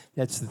 Reform.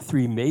 That's the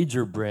three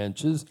major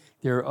branches.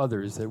 There are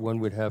others that one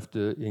would have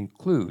to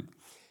include.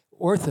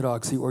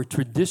 Orthodoxy, or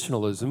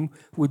traditionalism,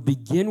 would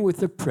begin with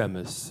the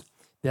premise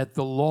that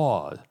the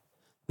law,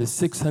 the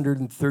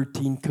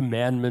 613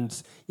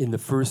 commandments in the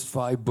first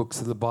 5 books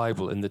of the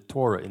Bible, in the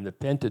Torah, in the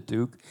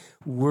Pentateuch,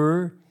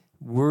 were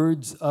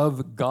words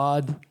of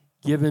God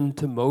given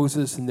to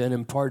Moses and then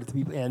imparted to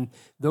people. And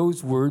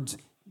those words,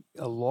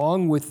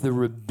 along with the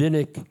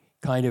rabbinic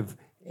kind of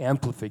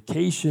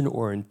amplification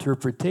or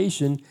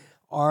interpretation,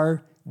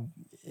 are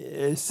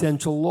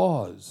essential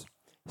laws.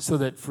 So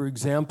that, for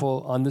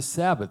example, on the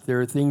Sabbath, there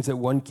are things that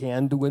one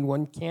can do and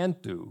one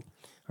can't do,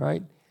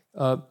 right?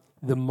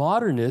 The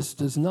modernist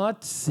does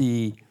not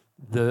see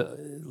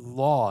the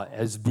law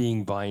as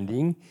being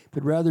binding,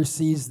 but rather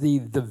sees the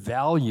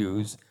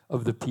values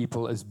of the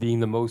people as being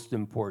the most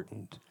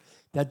important.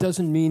 That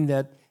doesn't mean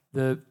that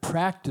the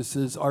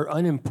practices are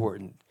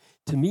unimportant.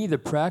 To me, the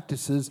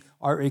practices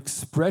are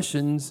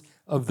expressions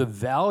of the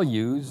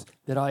values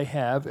that I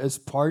have as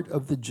part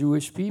of the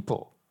Jewish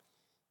people.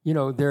 You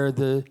know,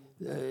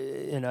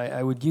 and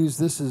I would use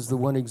this as the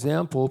one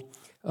example.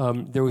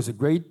 There was a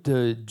great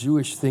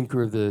Jewish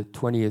thinker of the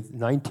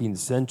 19th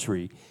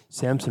century,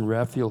 Samson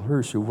Raphael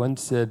Hirsch, who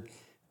once said,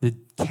 "The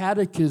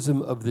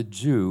catechism of the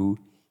Jew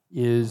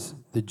is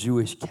the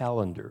Jewish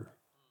calendar."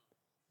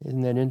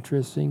 Isn't that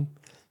interesting?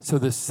 So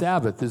the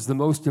Sabbath is the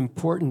most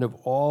important of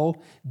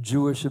all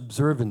Jewish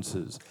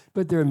observances,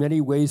 but there are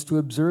many ways to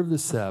observe the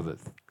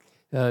Sabbath.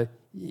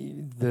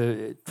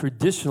 The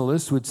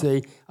traditionalists would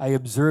say, I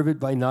observe it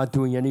by not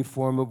doing any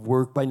form of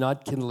work, by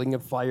not kindling a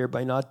fire,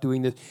 by not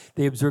doing this.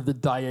 They observe the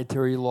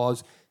dietary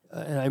laws.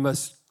 And I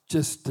must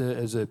just,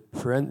 as a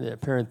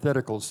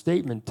parenthetical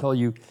statement, tell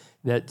you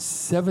that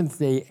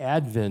Seventh-day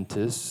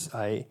Adventists,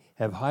 I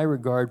have high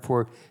regard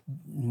for.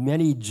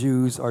 Many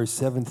Jews are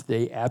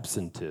Seventh-day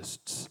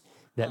absentists.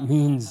 That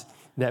means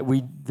that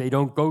they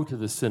don't go to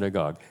the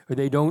synagogue, or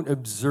they don't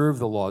observe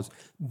the laws.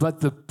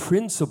 But the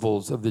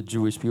principles of the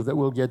Jewish people, that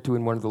we'll get to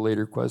in one of the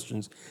later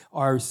questions,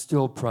 are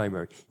still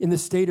primary. In the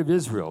state of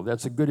Israel,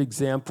 that's a good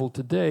example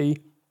today.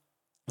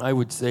 I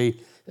would say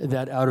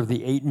that out of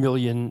the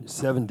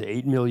 7 to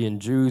 8 million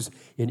Jews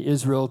in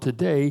Israel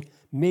today,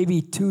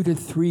 maybe 2 to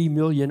 3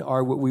 million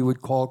are what we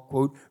would call,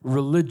 quote,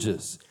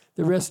 religious.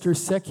 The rest are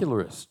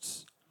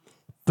secularists.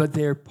 But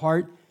they're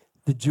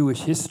the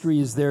Jewish history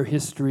is their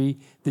history.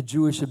 The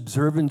Jewish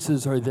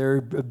observances are their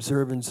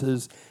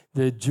observances.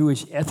 The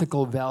Jewish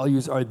ethical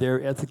values are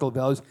their ethical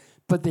values.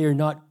 But they are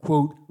not,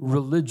 quote,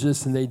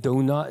 religious, and they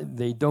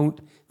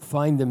don't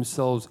find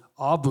themselves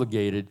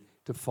obligated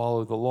to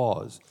follow the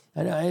laws.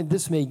 And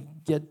this may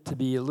get to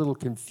be a little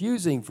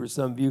confusing for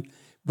some of you,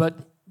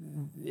 but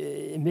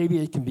maybe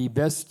it can be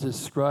best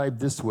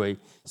described this way.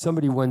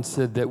 Somebody once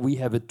said that we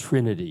have a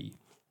trinity,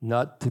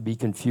 not to be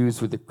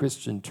confused with the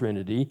Christian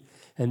Trinity,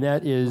 and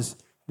that is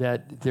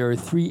that there are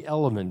 3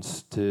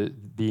 elements to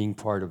being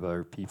part of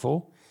our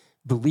people: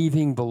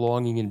 believing,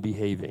 belonging, and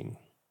behaving,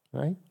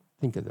 right?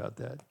 Think about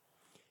that.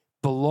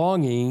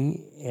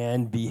 Belonging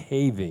and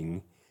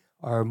behaving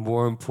are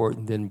more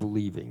important than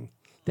believing.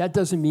 That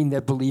doesn't mean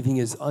that believing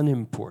is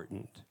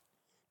unimportant,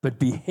 but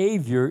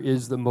behavior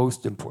is the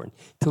most important.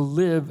 To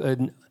live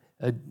an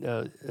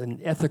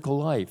ethical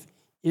life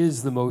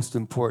is the most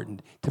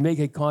important. To make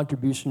a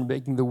contribution,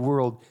 making the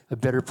world a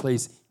better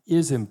place,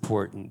 is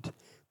important.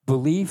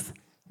 Belief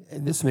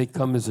and this may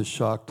come as a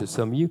shock to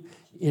some of you,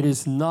 it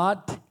is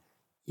not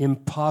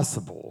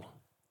impossible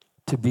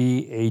to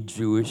be a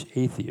Jewish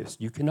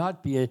atheist. You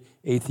cannot be an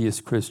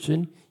atheist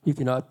Christian. You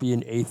cannot be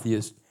an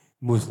atheist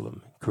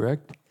Muslim,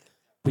 correct?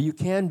 But you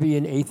can be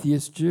an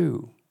atheist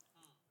Jew,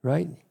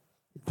 right?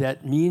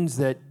 That means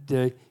that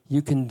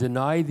you can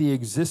deny the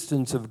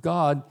existence of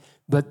God,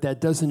 but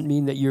that doesn't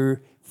mean that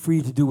you're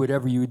free to do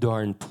whatever you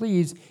darn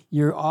please.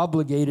 You're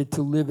obligated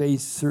to live a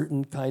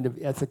certain kind of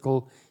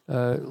ethical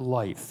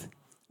life.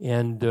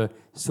 And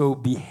so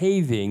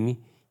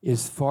behaving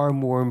is far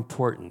more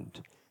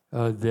important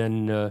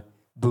than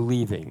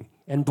believing.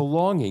 And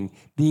belonging,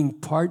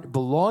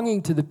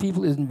 belonging to the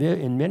people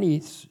in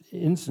many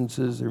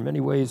instances or many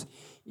ways,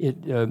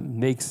 it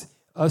makes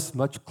us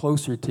much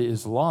closer to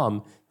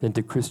Islam than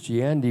to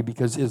Christianity,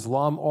 because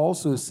Islam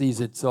also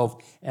sees itself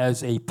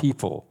as a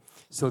people.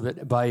 So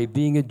that by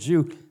being a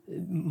Jew,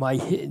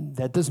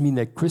 that doesn't mean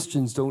that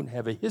Christians don't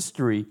have a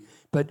history,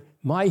 but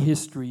my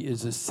history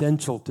is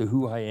essential to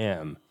who I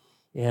am.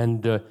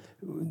 And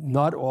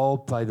not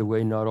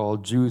all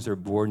Jews are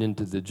born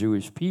into the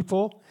Jewish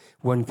people.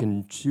 One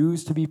can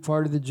choose to be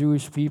part of the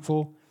Jewish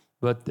people,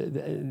 but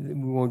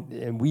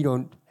we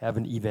don't have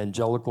an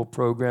evangelical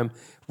program.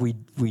 We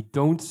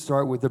don't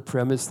start with the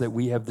premise that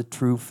we have the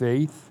true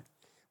faith.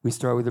 We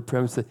start with the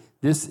premise that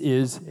this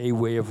is a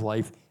way of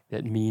life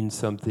that means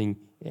something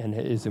and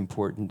is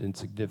important and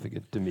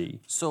significant to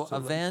me. So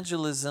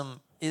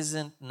evangelism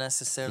isn't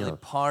necessarily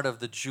part of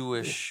the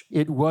Jewish...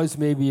 It was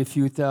maybe a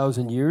few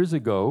thousand years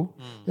ago.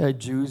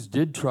 Jews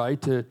did try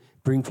to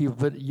bring people,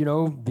 but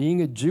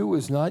being a Jew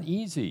is not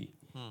easy.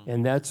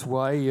 And that's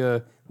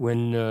why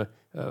when the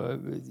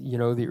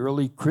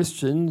early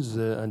Christians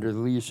under the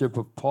leadership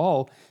of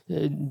Paul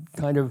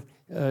kind of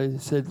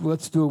said,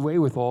 let's do away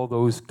with all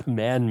those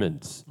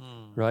commandments,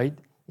 right?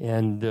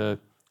 And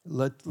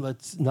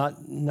let's not,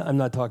 I'm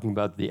not talking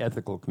about the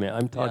ethical command,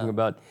 I'm talking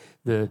about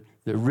the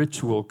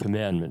ritual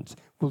commandments.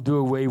 We'll do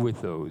away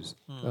with those.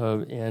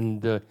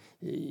 And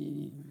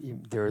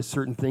there are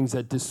certain things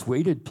that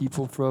dissuaded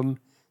people from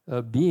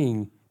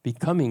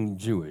becoming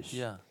Jewish.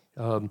 Yeah.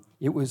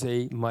 It was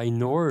a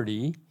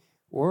minority,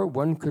 or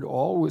one could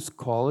always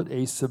call it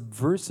a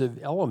subversive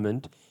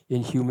element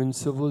in human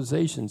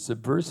civilization.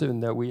 Subversive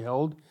in that we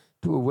held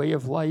to a way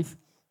of life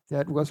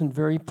that wasn't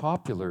very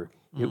popular.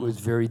 It was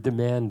very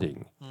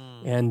demanding.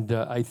 And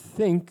I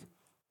think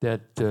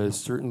that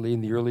certainly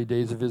in the early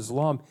days of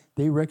Islam,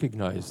 they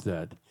recognized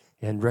that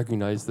and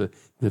recognized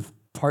the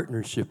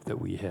partnership that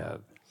we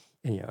have.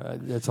 And,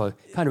 that's a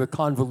kind of a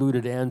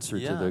convoluted answer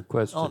to the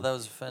question. Oh, that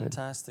was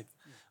fantastic.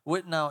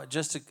 Whit, now,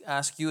 just to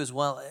ask you as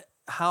well,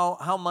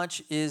 how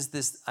much is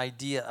this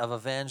idea of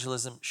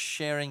evangelism,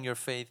 sharing your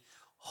faith,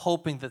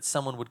 hoping that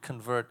someone would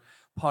convert,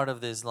 part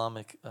of the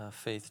Islamic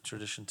faith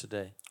tradition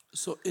today?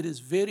 So it is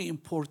very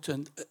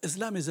important.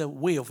 Islam is a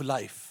way of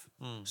life.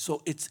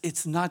 So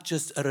it's not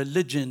just a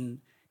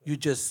religion you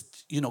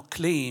just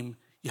claim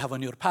you have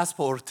on your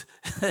passport,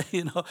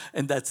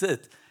 and that's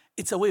it.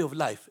 It's a way of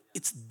life.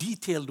 It's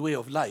detailed way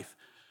of life.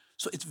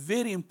 So it's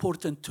very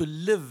important to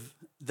live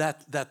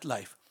that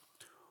life.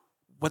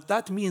 What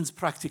that means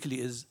practically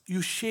is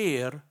you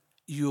share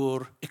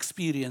your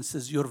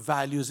experiences, your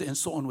values, and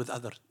so on with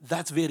others.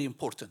 That's very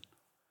important.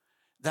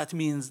 That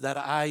means that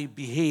I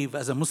behave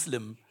as a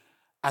Muslim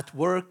at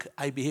work,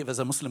 I behave as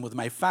a Muslim with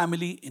my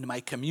family, in my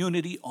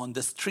community, on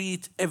the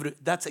street,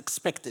 that's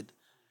expected.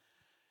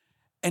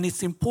 And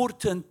it's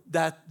important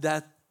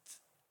that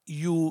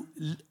you,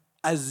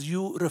 as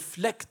you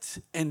reflect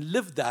and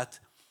live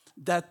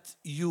that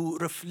you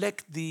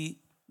reflect the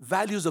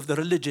values of the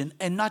religion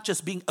and not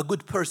just being a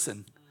good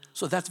person.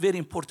 So that's very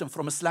important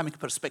from Islamic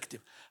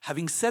perspective.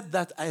 Having said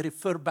that, I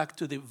refer back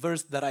to the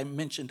verse that I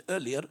mentioned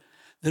earlier.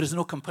 There is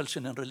no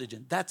compulsion in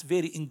religion. That's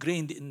very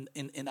ingrained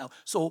in our...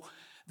 So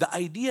the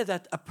idea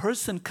that a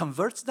person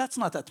converts, that's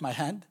not at my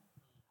hand.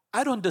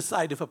 I don't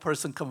decide if a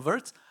person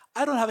converts.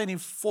 I don't have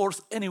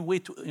any way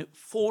to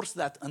force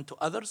that onto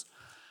others.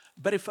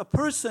 But if a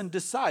person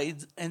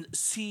decides and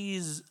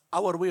sees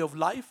our way of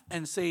life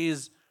and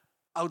says,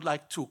 I would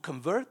like to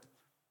convert,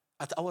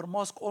 at our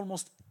mosque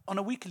almost on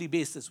a weekly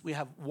basis, we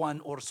have one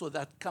or so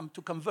that come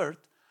to convert.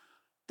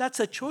 That's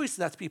a choice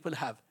that people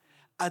have.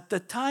 At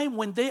the time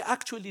when they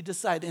actually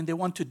decide and they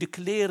want to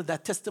declare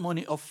that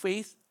testimony of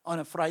faith on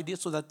a Friday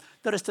so that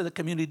the rest of the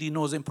community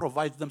knows and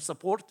provides them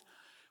support,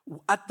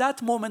 at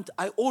that moment,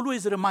 I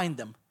always remind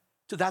them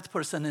to that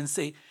person and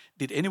say,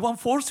 did anyone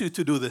force you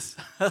to do this?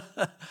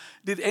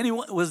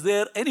 Was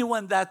there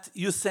anyone that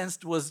you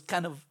sensed was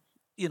kind of,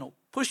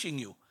 pushing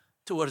you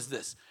towards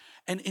this?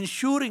 And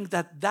ensuring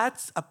that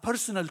that's a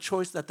personal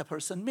choice that the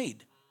person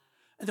made.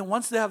 And then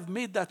once they have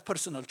made that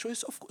personal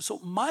choice, of course, so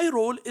my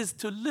role is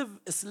to live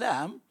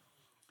Islam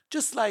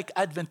just like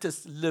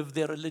Adventists live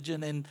their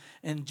religion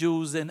and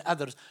Jews and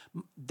others.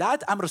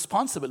 That I'm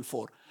responsible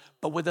for.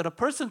 But whether a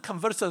person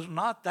converts or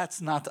not,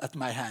 that's not at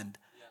my hand.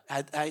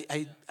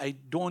 I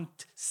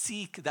don't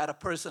seek that a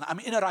person, I'm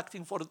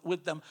interacting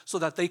with them so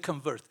that they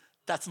convert.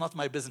 That's not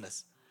my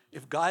business.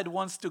 If God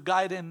wants to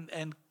guide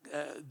and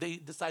they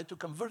decide to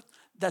convert,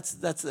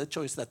 that's a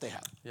choice that they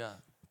have. Yeah.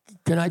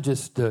 Can I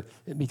just,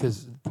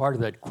 because part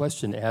of that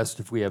question asked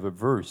if we have a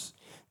verse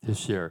to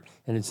share,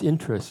 and it's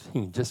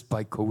interesting, just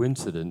by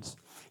coincidence,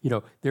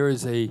 there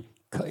is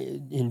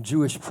in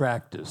Jewish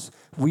practice,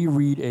 we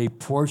read a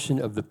portion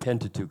of the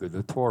Pentateuch, of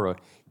the Torah,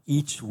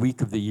 each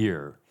week of the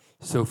year.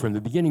 So from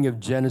the beginning of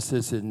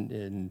Genesis,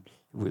 and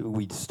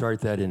we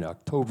start that in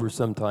October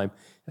sometime.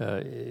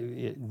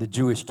 The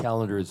Jewish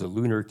calendar is a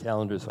lunar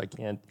calendar, so I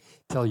can't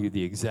tell you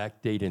the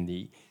exact date in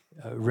the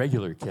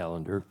regular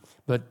calendar.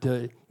 But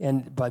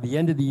and by the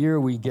end of the year,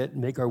 we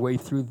make our way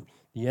through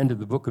the end of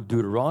the book of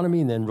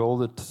Deuteronomy, and then roll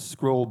the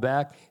scroll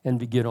back and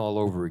begin all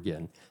over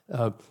again.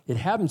 It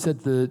happens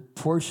that the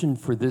portion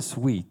for this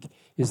week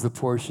is the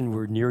portion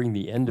we're nearing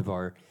the end of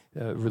our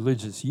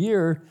religious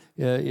year.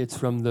 It's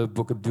from the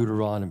book of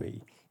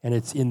Deuteronomy. And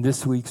it's in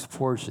this week's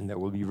portion that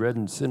will be read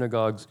in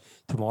synagogues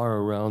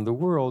tomorrow around the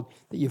world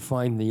that you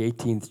find in the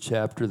 18th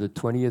chapter, the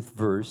 20th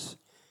verse,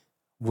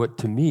 what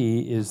to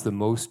me is the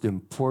most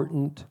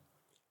important,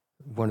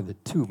 one of the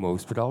two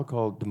most, but I'll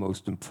call it the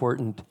most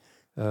important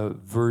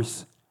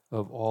verse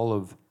of all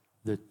of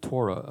the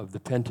Torah, of the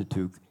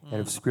Pentateuch,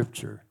 and of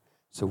Scripture.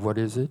 So what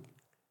is it?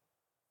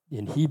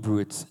 In Hebrew,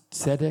 it's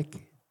tzedek,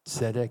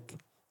 tzedek,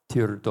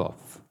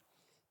 tirdof.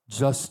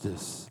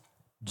 Justice,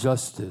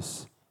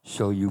 justice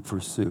shall you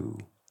pursue.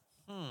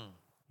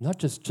 Not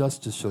just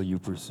justice shall you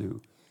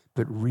pursue,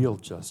 but real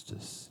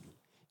justice.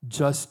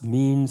 Just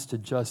means to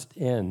just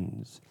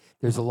ends.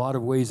 There's a lot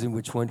of ways in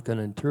which one can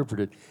interpret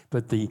it,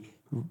 but the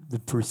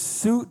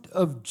pursuit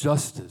of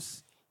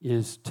justice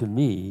is, to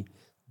me,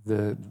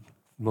 the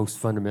most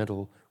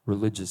fundamental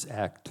religious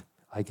act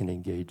I can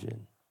engage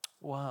in.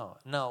 Wow.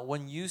 Now,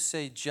 when you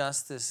say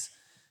justice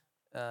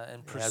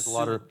and pursuit, It has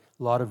a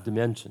lot of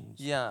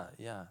dimensions. Yeah.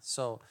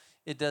 So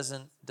it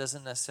doesn't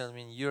necessarily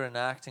mean you're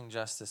enacting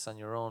justice on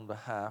your own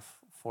behalf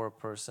for a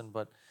person,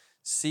 but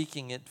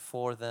seeking it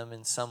for them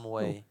in some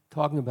way.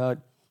 Talking about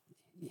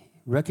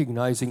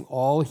recognizing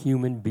all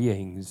human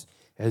beings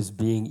as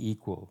being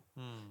equal,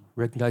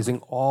 recognizing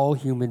all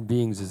human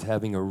beings as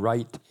having a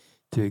right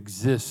to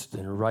exist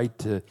and a right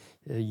to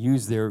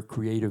use their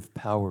creative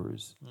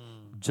powers.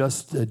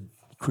 Just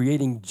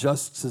creating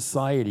just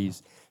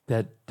societies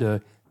that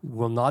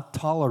will not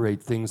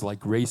tolerate things like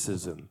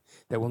racism,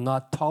 that will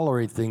not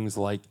tolerate things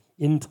like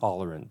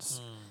intolerance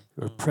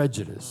or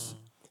prejudice,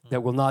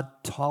 that will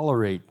not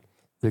tolerate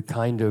the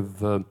kind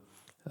of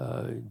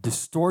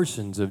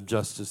distortions of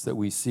justice that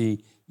we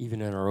see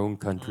even in our own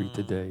country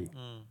today.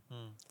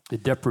 The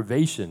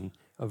deprivation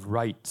of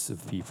rights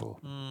of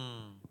people,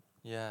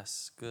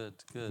 Yes, good.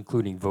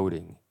 including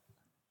voting.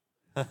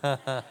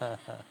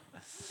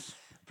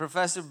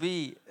 Professor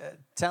B,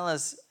 tell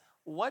us,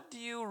 what do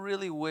you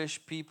really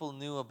wish people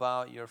knew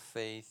about your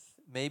faith?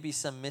 Maybe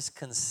some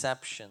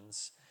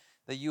misconceptions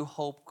that you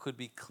hope could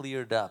be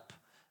cleared up,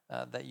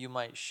 that you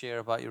might share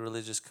about your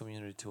religious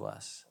community to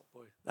us.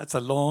 That's a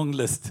long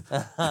list.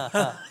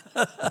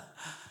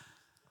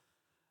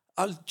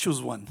 I'll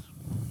choose one.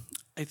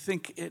 I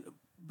think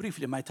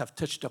briefly might have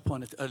touched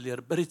upon it earlier,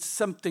 but it's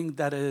something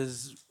that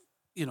is,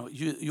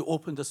 you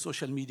open the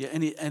social media,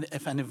 and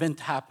if an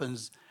event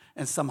happens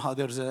and somehow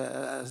there's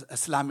a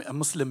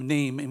Muslim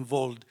name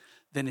involved,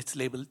 then it's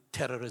labeled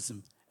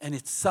terrorism. And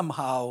it's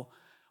somehow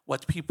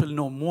what people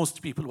know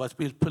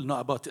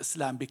about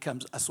Islam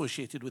becomes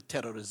associated with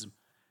terrorism.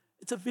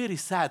 It's a very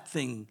sad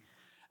thing.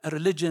 A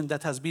religion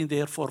that has been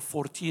there for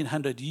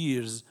 1,400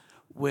 years,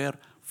 where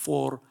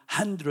for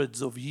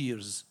hundreds of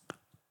years,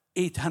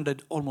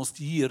 800 almost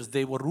years,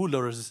 they were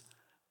rulers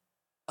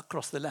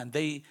across the land.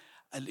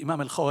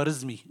 Imam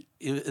al-Khwarizmi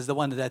is the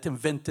one that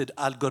invented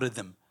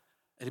algorithm.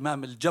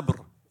 Imam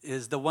al-Jabr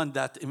is the one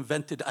that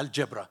invented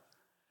algebra.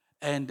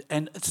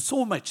 And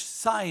so much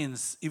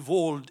science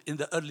evolved in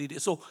the early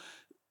days. So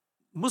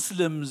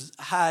Muslims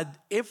had,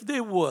 if they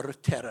were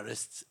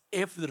terrorists,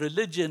 if the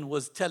religion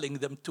was telling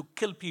them to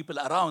kill people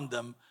around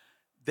them,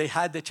 they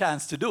had the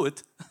chance to do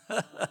it.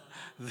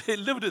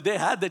 They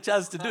had the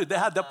chance to do it. They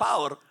had the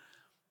power.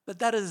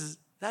 But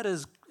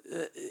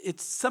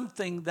it's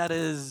something that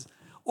is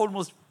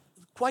almost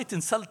quite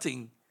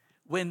insulting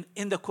when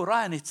in the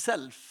Quran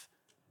itself,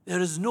 there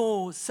is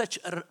no such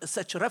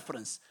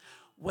reference.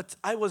 What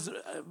I was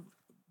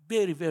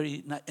very,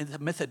 very, in the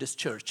Methodist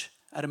church,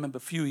 I remember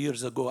a few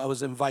years ago, I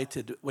was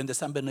invited when the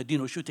San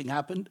Bernardino shooting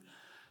happened.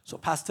 So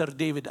Pastor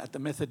David at the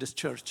Methodist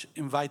church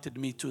invited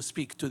me to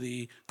speak to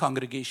the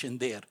congregation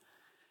there.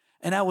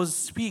 And I was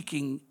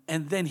speaking,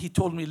 and then he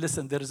told me,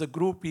 listen, there is a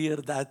group here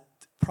that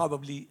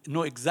probably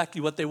know exactly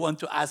what they want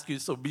to ask you,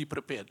 so be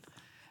prepared.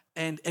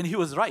 And he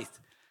was right,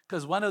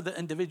 because one of the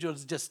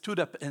individuals just stood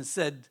up and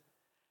said,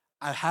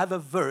 I have a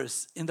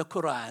verse in the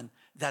Quran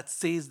that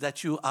says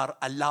that you are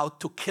allowed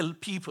to kill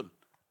people.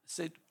 I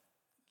said,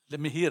 let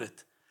me hear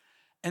it.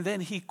 And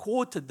then he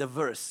quoted the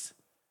verse,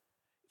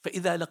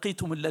 فَإِذَا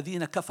لَقِيتُمُ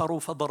الَّذِينَ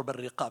كَفَرُوا فَضَرْبَ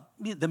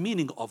الرِّقَابِ, the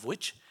meaning of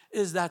which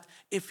is that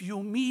if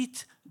you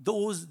meet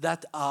those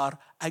that are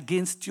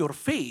against your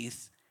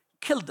faith,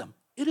 kill them.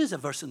 It is a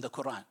verse in the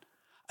Quran.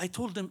 I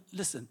told him,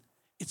 listen,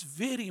 It's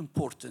very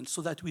important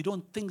so that we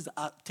don't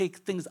take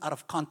things out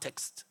of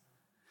context.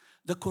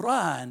 The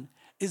Quran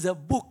is a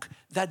book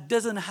that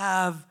doesn't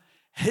have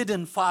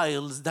hidden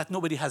files that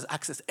nobody has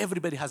access.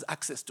 Everybody has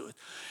access to it.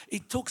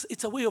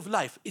 It's a way of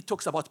life. It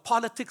talks about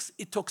politics.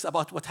 It talks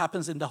about what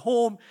happens in the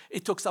home.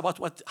 It talks about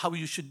how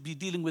you should be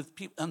dealing with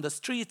people on the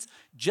streets,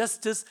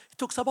 justice. It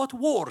talks about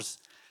wars.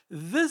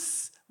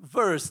 This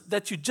verse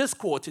that you just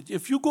quoted,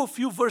 if you go a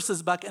few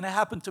verses back, and I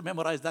happen to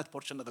memorize that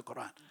portion of the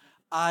Quran,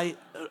 I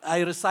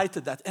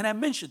recited that, and I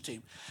mentioned to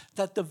him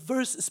that the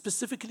verse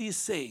specifically is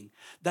saying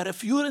that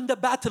if you're in the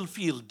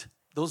battlefield,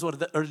 those were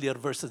the earlier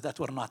verses that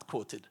were not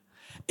quoted.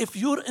 If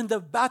you're in the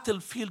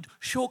battlefield,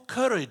 show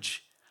courage,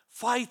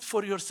 fight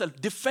for yourself,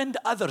 defend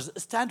others,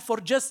 stand for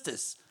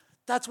justice.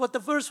 That's what the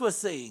verse was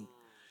saying.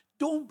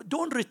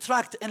 Don't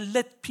retract and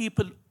let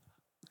people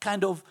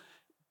kind of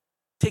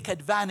take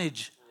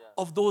advantage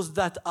of those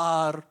that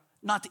are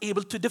not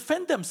able to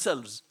defend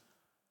themselves.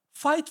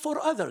 Fight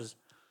for others.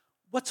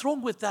 What's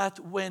wrong with that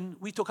when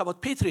we talk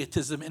about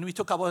patriotism and we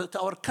talk about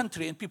our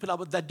country and people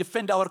that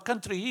defend our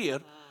country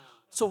here?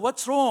 So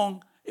what's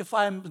wrong if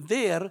I'm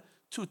there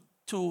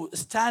to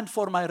stand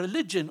for my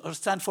religion or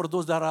stand for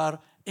those that are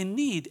in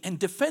need and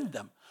defend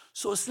them?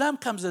 So Islam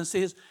comes and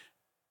says,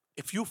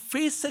 if you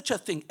face such a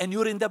thing and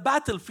you're in the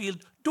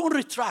battlefield, don't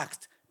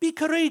retract. Be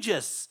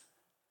courageous.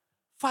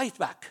 Fight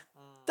back.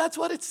 That's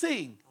what it's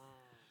saying.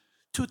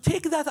 To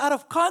take that out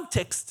of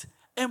context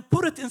and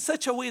put it in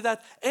such a way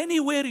that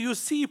anywhere you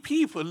see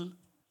people,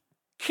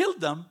 kill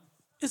them,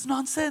 is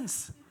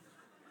nonsense.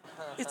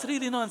 It's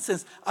really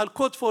nonsense. I'll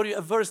quote for you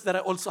a verse that I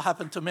also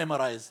happen to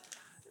memorize.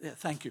 Yeah,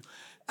 thank you.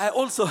 I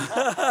also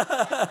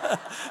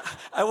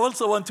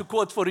want to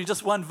quote for you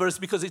just one verse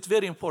because it's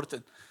very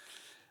important.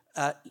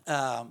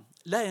 لا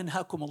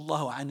ينهاكم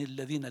الله عن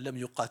الذين لم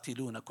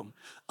يقاتلونكم.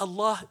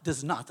 Allah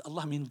does not.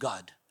 Allah means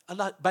God.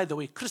 Allah, by the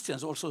way,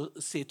 Christians also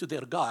say to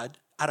their God,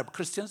 Arab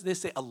Christians, they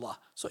say Allah.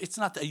 So it's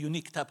not a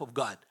unique type of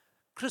God.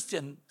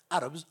 Christian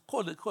Arabs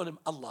call him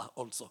Allah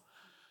also.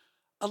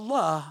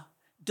 Allah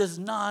does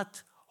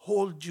not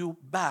hold you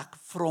back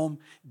from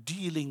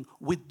dealing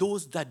with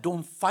those that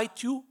don't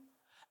fight you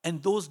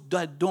and those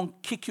that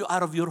don't kick you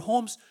out of your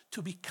homes,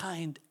 to be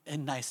kind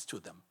and nice to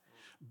them.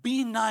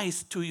 Be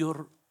nice to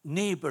your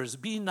neighbors.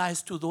 Be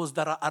nice to those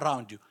that are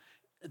around you.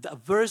 The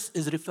verse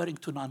is referring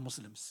to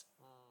non-Muslims.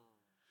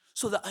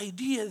 So the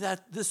idea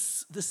that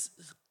this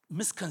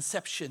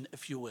misconception,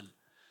 if you will,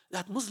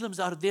 that Muslims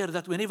are there,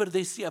 that whenever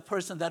they see a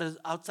person that is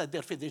outside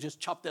their faith, they just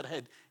chop their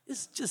head,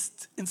 is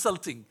just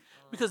insulting.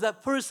 Because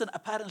that person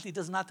apparently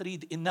does not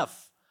read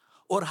enough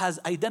or has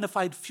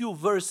identified few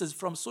verses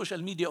from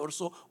social media or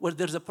so where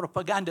there's a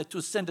propaganda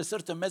to send a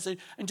certain message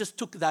and just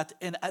took that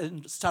and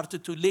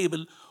started to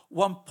label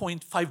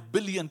 1.5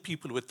 billion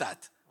people with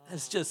that.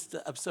 It's just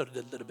absurd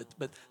a little bit.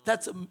 But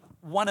that's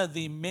one of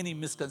the many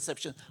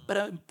misconceptions, but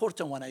an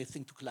important one, I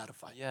think, to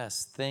clarify.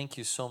 Yes, thank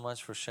you so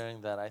much for sharing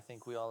that. I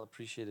think we all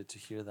appreciated to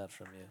hear that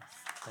from you.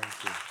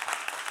 Thank you.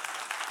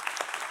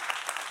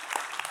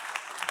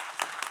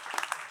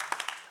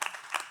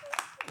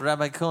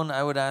 Rabbi Cohn,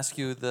 I would ask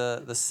you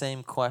the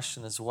same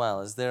question as well.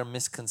 Is there a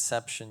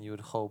misconception you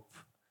would hope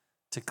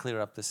to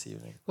clear up this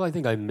evening? Well, I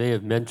think I may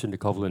have mentioned a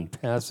couple in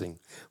passing.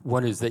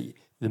 One is that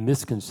the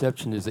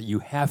misconception is that you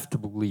have to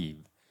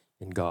believe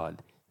in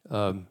God.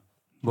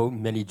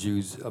 Many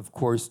Jews, of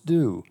course,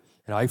 do.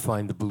 And I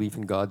find the belief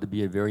in God to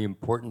be a very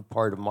important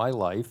part of my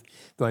life,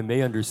 though I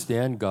may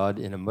understand God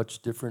in a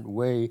much different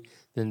way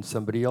than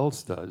somebody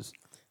else does.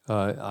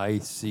 I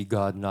see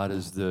God not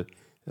as the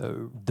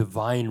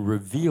divine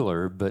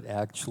revealer, but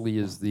actually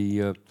as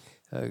the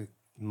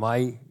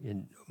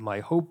my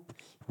hope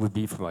would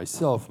be for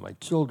myself, my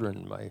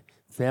children, my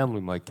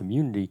family, my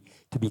community,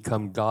 to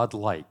become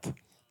God-like,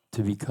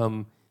 to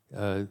become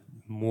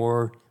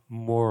more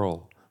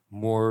moral,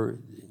 more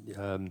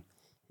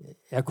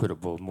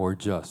equitable, more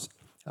just.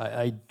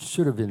 I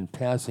should have, in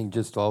passing,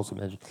 just also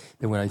mentioned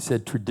that when I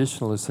said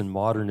traditionalist and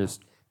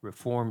modernist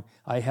reform,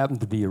 I happen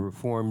to be a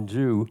Reform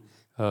Jew.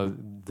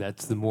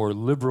 That's the more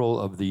liberal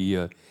of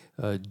the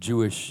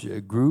Jewish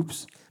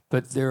groups.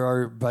 But there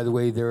are, by the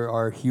way, there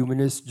are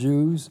humanist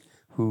Jews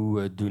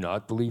who do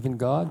not believe in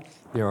God.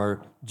 There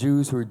are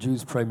Jews who are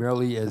Jews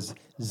primarily as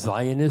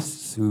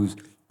Zionists, who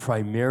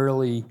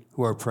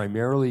are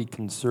primarily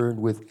concerned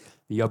with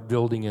the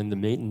upbuilding and the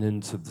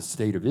maintenance of the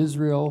state of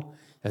Israel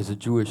as a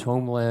Jewish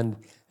homeland,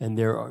 and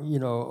there are,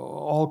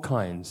 all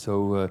kinds.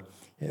 So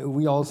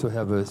we also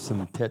have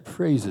some pet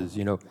phrases,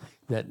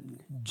 that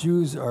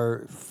Jews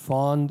are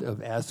fond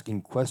of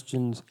asking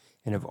questions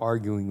and of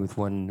arguing with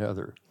one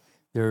another.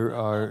 There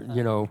are,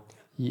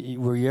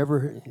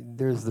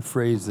 there's the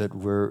phrase that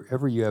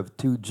wherever you have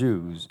two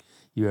Jews,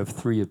 you have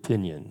three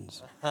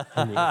opinions.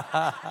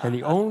 And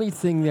the only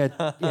thing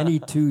that any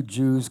two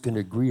Jews can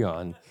agree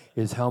on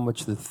is how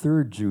much the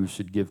third Jew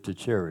should give to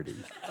charity.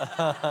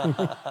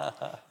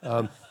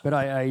 But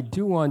I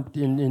do want,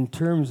 in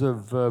terms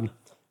of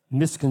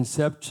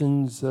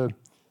misconceptions,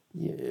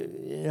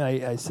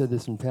 I said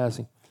this in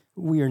passing,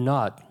 we do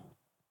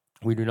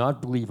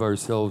not believe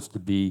ourselves to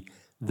be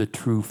the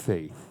true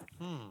faith.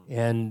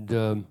 And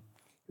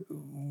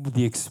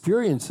the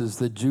experiences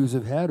that Jews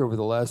have had over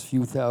the last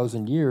few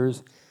thousand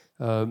years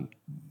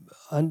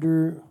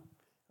under,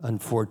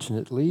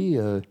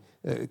 unfortunately,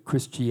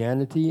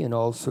 Christianity and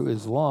also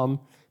Islam,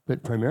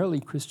 but primarily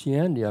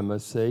Christianity, I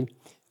must say,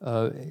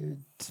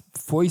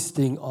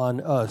 foisting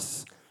on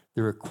us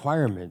the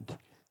requirement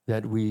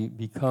that we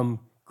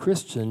become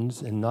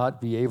Christians and not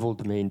be able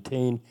to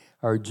maintain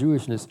our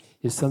Jewishness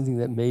is something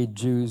that made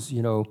Jews,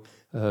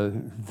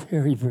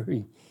 very,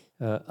 very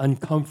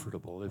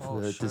uncomfortable,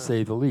 to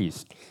say the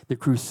least. The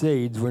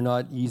Crusades were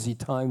not easy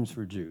times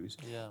for Jews.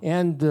 Yeah.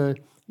 And,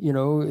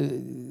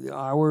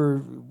 I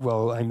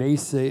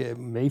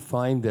may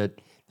find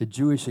that the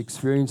Jewish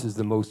experience is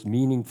the most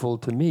meaningful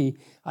to me.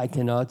 I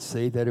cannot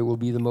say that it will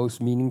be the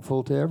most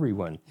meaningful to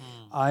everyone.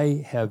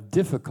 I have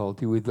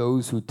difficulty with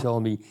those who tell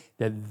me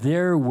that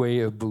their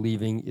way of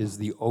believing is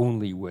the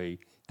only way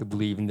to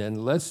believe. And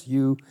unless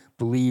you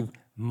believe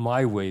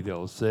my way,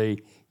 they'll say,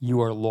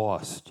 you are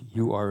lost,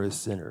 you are a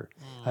sinner.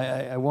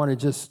 I want to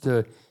just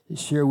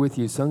share with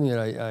you something that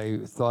I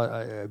thought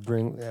I'd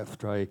bring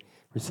after I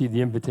received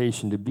the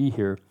invitation to be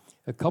here.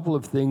 A couple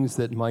of things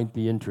that might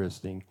be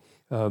interesting.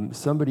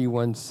 Somebody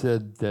once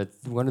said that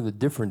one of the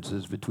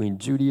differences between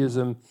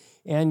Judaism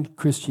and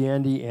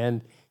Christianity,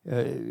 and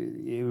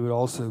it would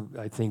also,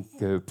 I think,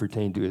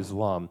 pertain to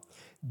Islam.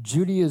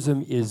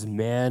 Judaism is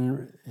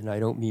man, and I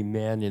don't mean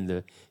man in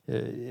the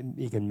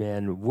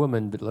man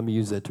woman, but let me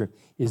use that term,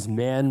 is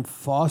man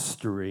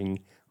fostering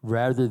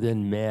rather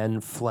than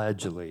man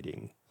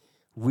flagellating.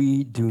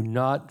 We do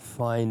not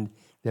find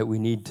that we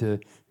need to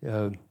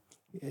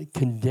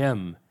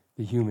condemn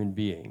the human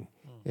being.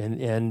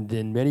 And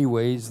in many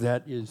ways,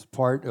 that is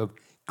part of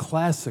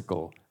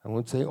classical, I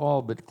won't say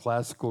all, but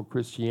classical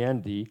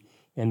Christianity,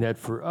 and that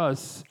for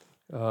us,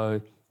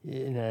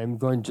 and I'm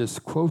going to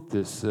just quote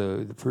this,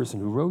 the person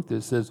who wrote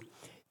this says,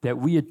 that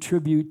we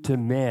attribute to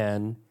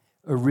man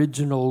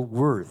original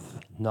worth,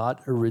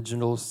 not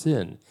original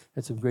sin.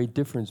 That's a great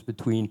difference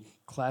between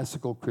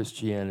classical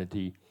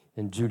Christianity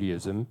and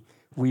Judaism.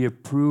 We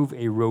approve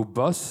a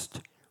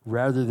robust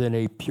rather than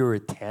a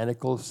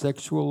puritanical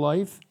sexual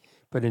life,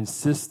 but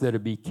insist that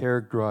it be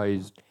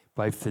characterized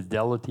by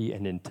fidelity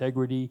and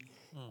integrity.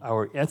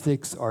 Our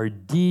ethics are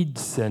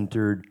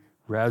deed-centered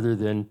rather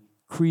than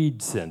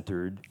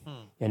creed-centered,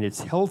 and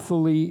it's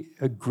healthily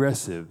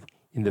aggressive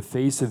in the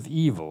face of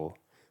evil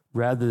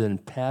rather than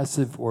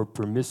passive or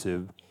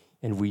permissive,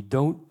 and we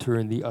don't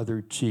turn the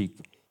other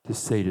cheek to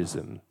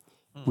sadism.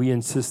 We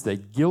insist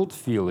that guilt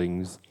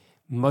feelings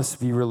must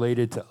be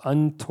related to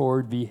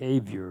untoward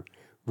behavior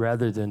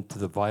rather than to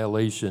the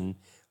violation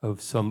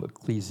of some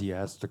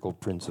ecclesiastical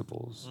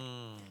principles.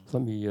 So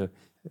let me,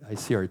 I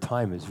see our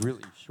time is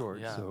really short.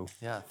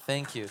 Yeah,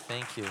 thank you.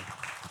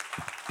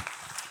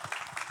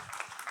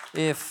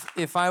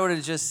 If I were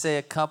to just say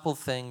a couple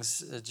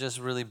things, just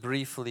really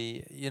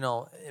briefly,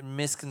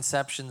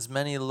 misconceptions,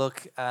 many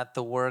look at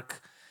the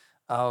work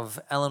of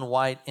Ellen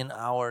White in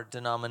our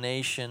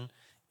denomination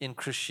in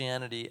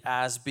Christianity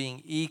as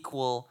being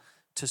equal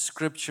to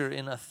Scripture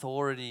in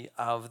authority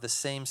of the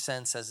same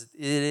sense as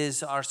it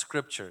is our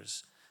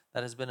Scriptures.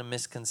 That has been a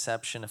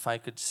misconception. If I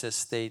could just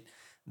state,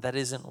 that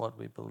isn't what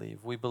we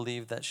believe. We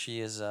believe that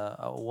she is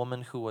a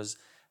woman who was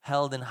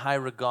held in high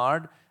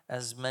regard,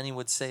 as many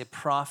would say, a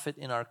prophet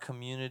in our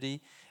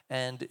community.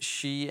 And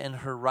she and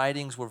her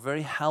writings were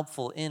very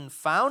helpful in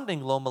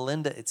founding Loma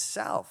Linda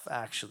itself,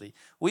 actually.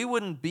 We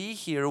wouldn't be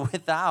here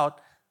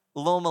without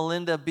Loma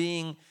Linda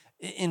being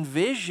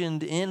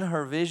envisioned in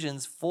her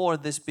visions for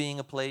this being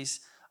a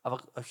place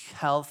of a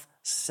health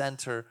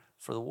center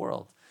for the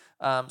world.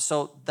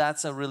 So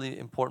that's a really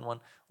important one.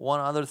 One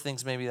other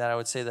things maybe that I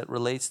would say that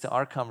relates to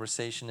our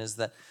conversation is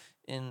that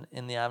in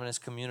the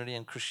Adventist community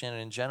and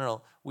Christianity in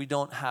general, we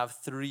don't have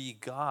three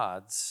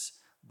gods,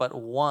 but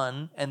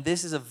one. And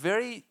this is a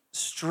very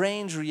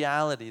strange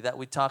reality that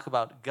we talk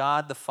about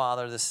God, the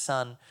Father, the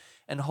Son,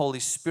 and Holy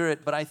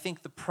Spirit. But I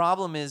think the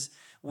problem is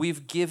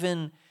we've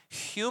given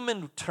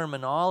human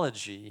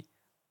terminology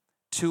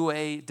to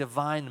a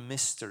divine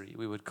mystery,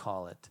 we would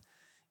call it.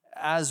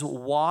 As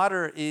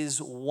water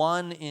is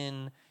one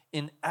in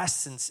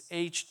essence,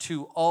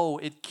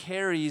 H2O, it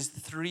carries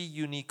three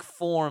unique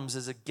forms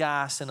as a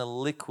gas and a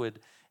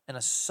liquid and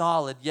a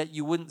solid, yet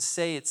you wouldn't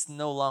say it's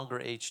no longer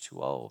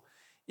H2O.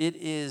 It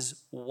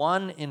is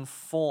one in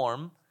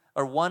form,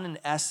 or one in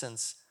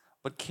essence,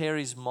 but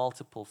carries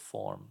multiple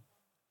form.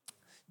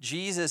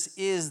 Jesus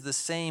is the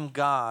same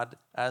God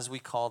as we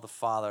call the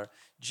Father.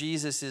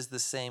 Jesus is the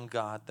same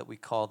God that we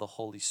call the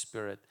Holy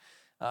Spirit.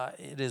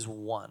 It is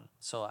one.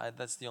 So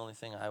that's the only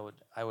thing I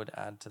would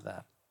add to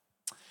that.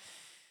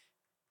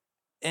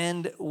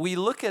 And we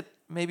look at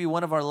maybe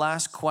one of our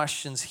last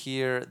questions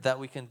here that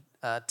we can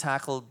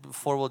tackle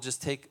before we'll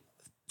just take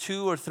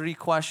 2 or 3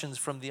 questions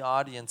from the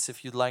audience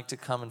if you'd like to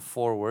come and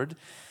forward.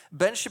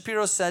 Ben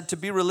Shapiro said, to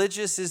be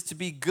religious is to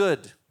be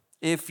good.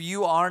 If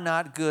you are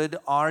not good,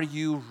 are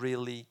you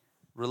really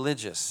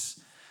religious?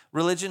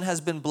 Religion has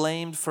been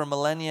blamed for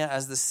millennia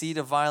as the seat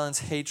of violence,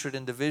 hatred,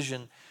 and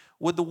division.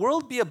 Would the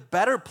world be a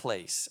better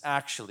place,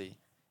 actually,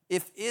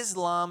 if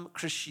Islam,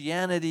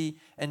 Christianity,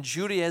 and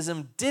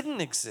Judaism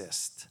didn't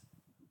exist,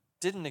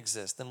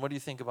 then what do you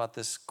think about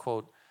this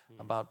quote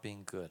about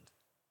being good?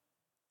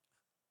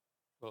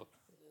 Well,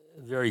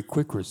 a very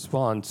quick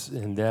response,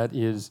 and that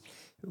is,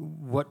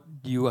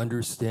 what do you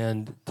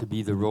understand to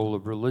be the role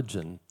of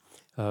religion?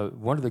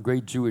 One of the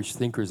great Jewish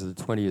thinkers of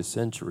the 20th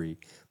century,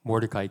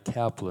 Mordecai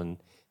Kaplan,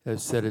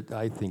 said it,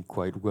 I think,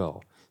 quite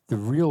well. The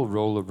real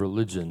role of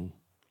religion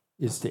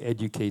is to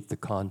educate the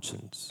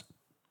conscience.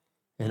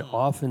 And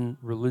often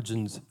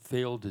religions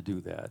fail to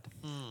do that.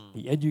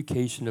 The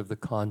education of the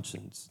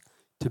conscience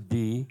to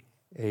be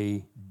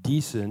a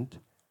decent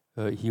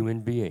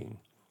human being.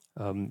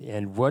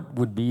 And what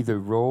would be the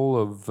role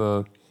of,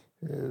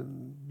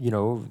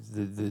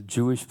 the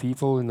Jewish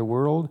people in the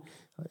world?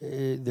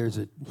 There's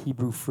a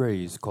Hebrew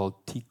phrase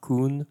called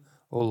tikkun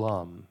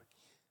olam,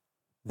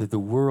 that the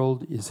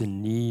world is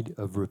in need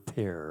of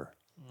repair.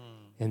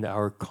 And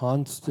our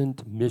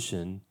constant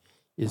mission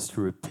is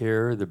to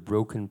repair the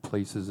broken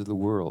places of the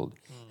world.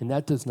 And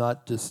that does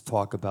not just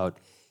talk about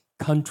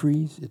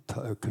countries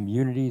or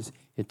communities,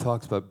 it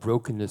talks about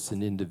brokenness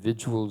in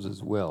individuals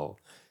as well.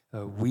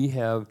 We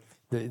have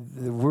the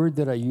word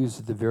that I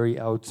used at the very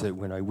outset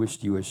when I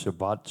wished you a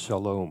Shabbat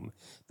Shalom,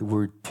 the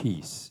word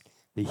peace.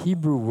 The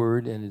Hebrew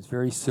word, and it's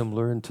very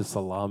similar to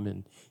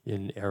salam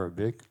in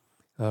Arabic,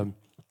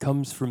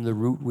 comes from the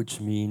root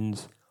which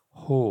means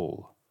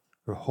whole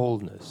or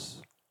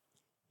wholeness.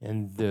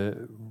 And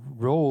the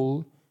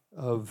role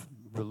of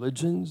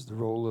religions, the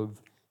role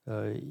of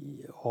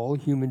all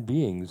human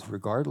beings,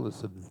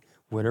 regardless of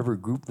whatever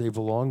group they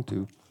belong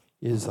to,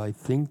 is, I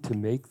think, to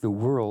make the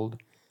world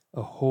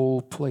a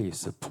whole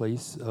place, a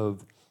place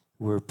of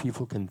where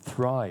people can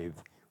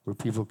thrive, where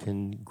people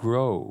can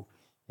grow,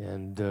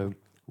 and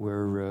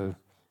where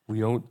we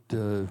don't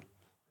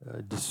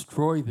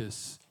destroy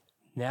this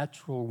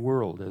natural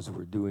world as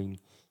we're doing,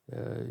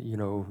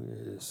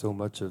 so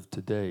much of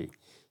today.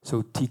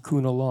 So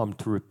tikkun olam,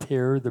 to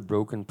repair the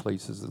broken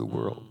places of the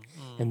world.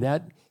 And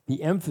that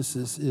the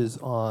emphasis is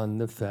on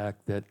the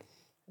fact that,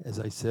 as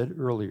I said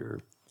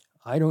earlier,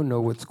 I don't know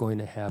what's going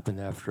to happen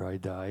after I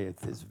die.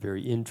 It's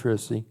very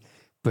interesting,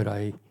 but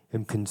I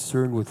am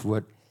concerned with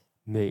what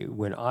may,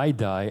 when I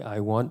die, I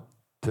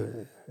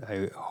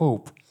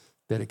hope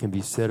that it can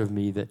be said of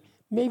me that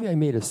maybe I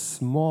made a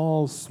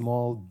small,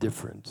 small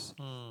difference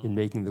in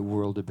making the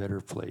world a better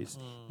place.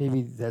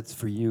 Maybe that's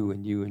for you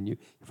and you and you,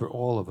 for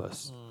all of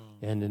us.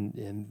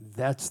 And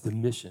that's the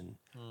mission.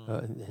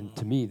 And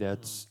to me,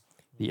 that's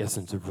the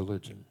essence of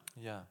religion.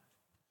 Yeah.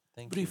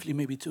 Thank Briefly,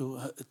 maybe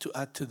to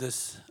add to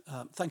this,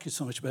 thank you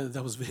so much, brother.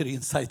 That was very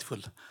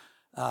insightful.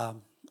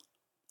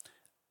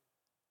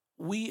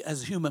 We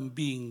as human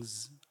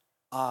beings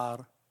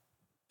are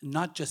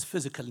not just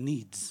physical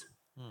needs.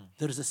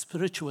 There is a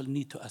spiritual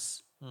need to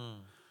us.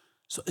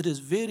 So it is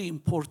very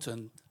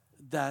important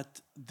that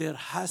there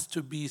has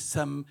to be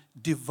some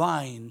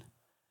divine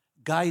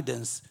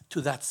guidance to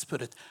that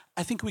spirit.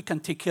 I think we can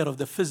take care of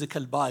the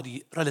physical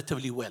body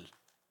relatively well.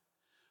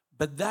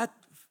 But that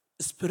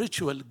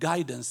spiritual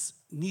guidance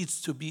needs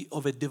to be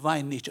of a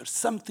divine nature,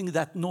 something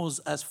that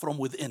knows us from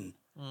within.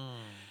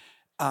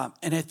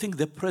 And I think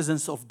the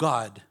presence of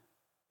God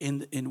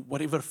in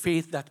whatever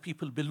faith that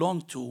people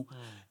belong to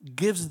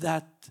gives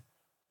that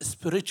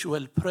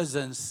spiritual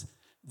presence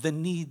the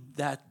need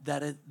that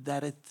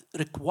it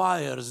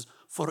requires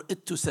for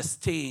it to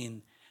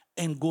sustain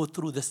and go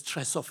through the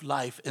stress of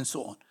life and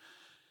so on.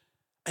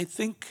 I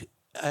think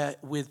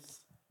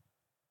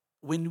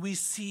when we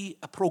see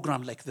a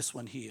program like this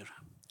one here,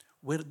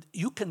 where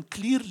you can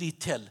clearly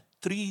tell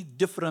three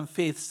different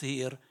faiths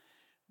here,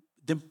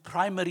 the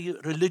primary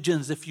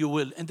religions, if you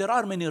will, and there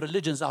are many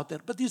religions out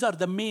there, but these are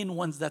the main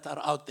ones that are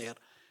out there.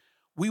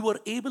 We were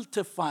able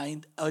to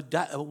find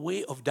a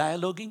way of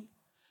dialoguing,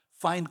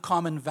 find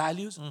common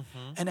values,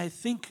 and I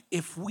think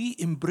if we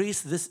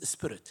embrace this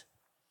spirit,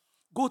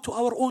 go to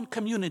our own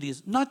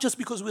communities, not just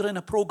because we're in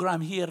a program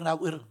here and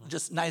we're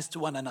just nice to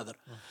one another,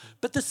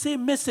 but the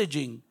same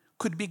messaging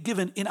could be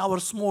given in our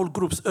small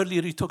groups.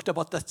 Earlier you talked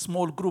about that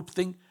small group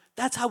thing.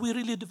 That's how we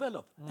really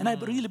develop. And I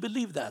really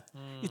believe that.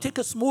 You take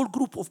a small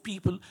group of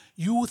people,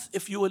 youth,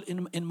 if you will,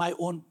 in my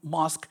own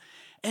mosque,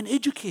 and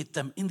educate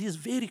them in these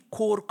very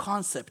core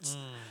concepts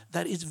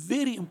that is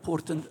very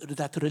important,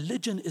 that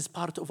religion is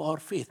part of our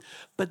faith.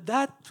 But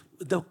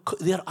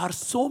there are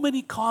so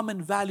many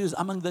common values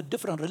among the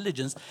different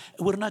religions.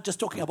 We're not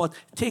just talking about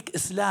take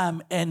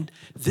Islam and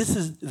this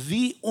is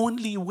the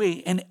only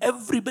way and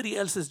everybody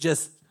else is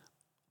just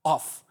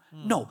off.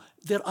 No,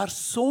 there are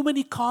so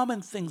many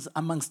common things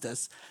amongst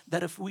us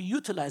that if we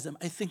utilize them,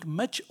 I think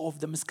much of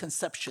the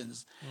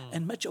misconceptions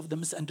and much of the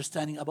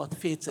misunderstanding about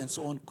faiths and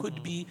so on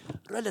could be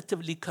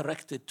relatively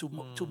corrected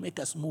to make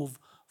us move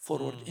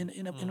forward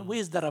in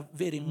ways that are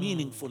very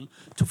meaningful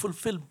to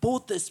fulfill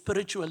both the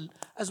spiritual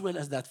as well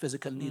as that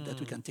physical need that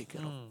we can take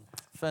care of.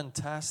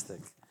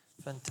 Fantastic.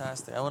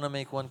 Fantastic. I want to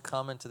make one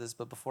comment to this,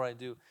 but before I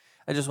do,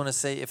 I just want to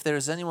say if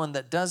there's anyone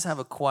that does have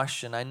a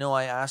question, I know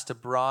I asked a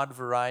broad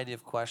variety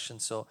of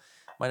questions, so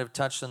might have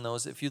touched on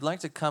those. If you'd like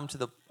to come to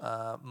the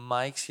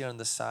mics here on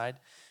the side,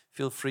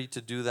 feel free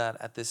to do that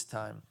at this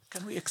time.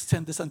 Can we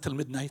extend this until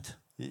midnight?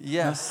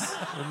 Yes,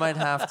 we might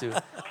have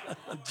to.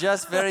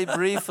 Just very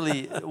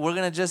briefly, we're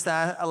going to just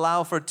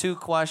allow for 2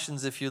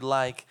 questions if you'd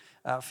like.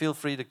 Feel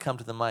free to come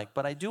to the mic.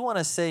 But I do want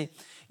to say,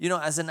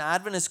 as an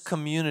Adventist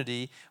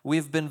community,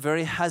 we've been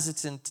very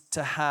hesitant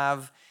to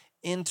have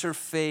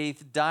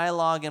interfaith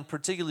dialogue and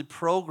particularly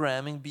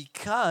programming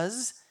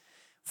because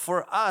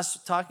for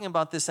us, talking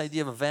about this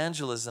idea of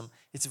evangelism,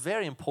 it's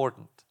very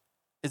important.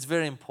 It's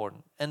very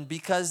important. And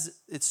because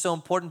it's so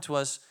important to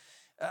us,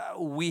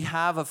 we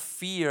have a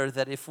fear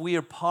that if we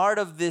are part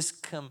of this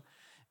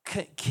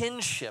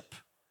kinship,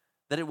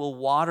 that it will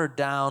water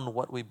down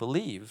what we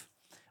believe.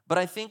 But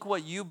I think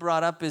what you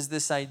brought up is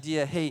this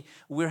idea, hey,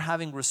 we're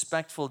having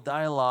respectful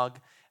dialogue,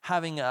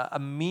 having a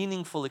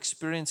meaningful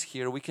experience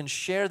here. We can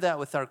share that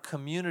with our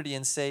community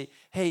and say,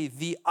 hey,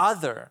 the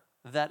other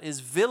that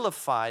is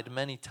vilified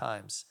many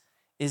times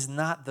is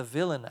not the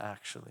villain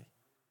actually.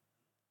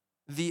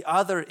 The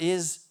other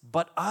is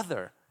but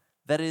other,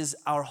 that is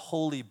our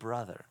holy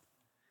brother.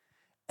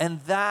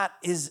 And that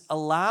is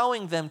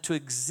allowing them to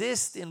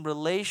exist in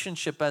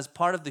relationship as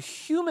part of the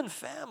human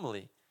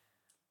family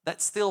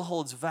that still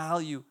holds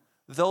value.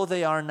 Though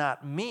they are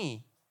not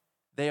me,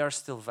 they are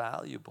still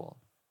valuable.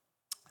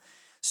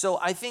 So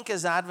I think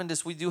as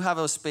Adventists, we do have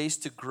a space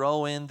to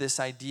grow in this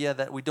idea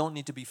that we don't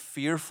need to be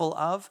fearful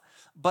of.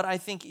 But I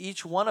think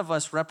each one of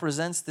us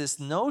represents this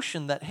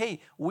notion that, hey,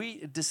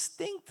 we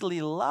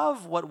distinctly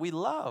love what we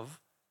love,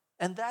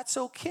 and that's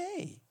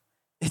okay.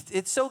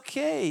 It's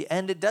okay,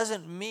 and it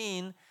doesn't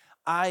mean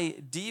I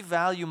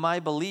devalue my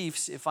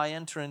beliefs if I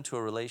enter into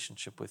a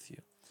relationship with you.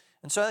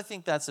 And so I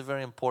think that's a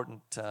very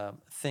important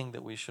thing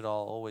that we should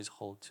all always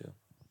hold to.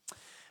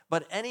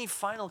 But any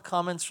final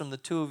comments from the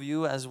 2 of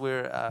you as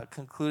we're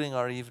concluding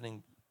our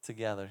evening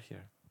together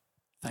here?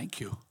 Thank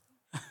you.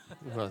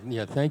 Well,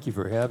 yeah, thank you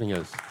for having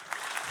us.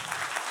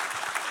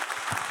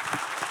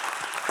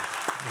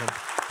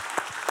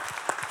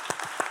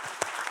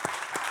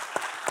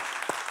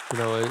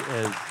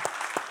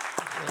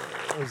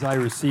 As I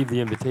received the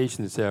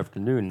invitation this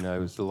afternoon, I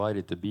was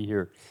delighted to be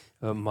here.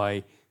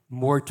 My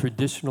more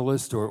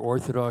traditionalist or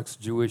Orthodox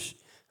Jewish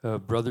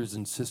brothers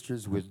and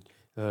sisters would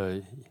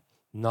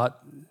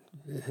not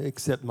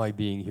accept my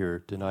being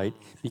here tonight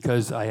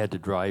because I had to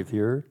drive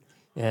here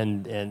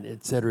and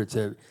et cetera, et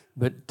cetera.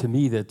 But to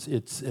me,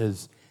 it's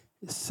as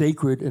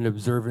sacred an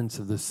observance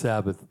of the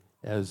Sabbath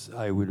as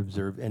I would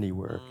observe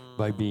anywhere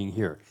by being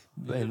here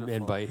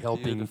and by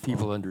helping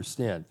people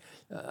understand.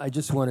 I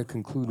just want to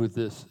conclude with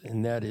this,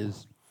 and that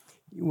is,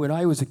 when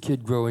I was a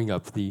kid growing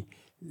up, the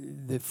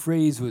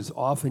phrase was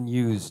often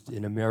used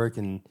in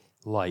American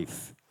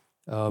life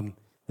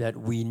that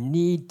we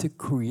need to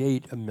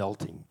create a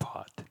melting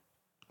pot,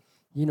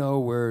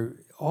 where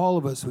all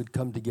of us would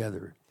come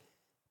together.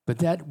 But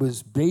that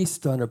was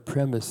based on a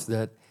premise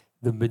that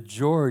the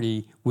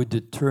majority would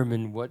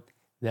determine what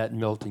that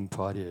melting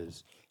pot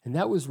is. And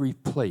that was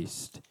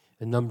replaced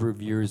a number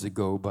of years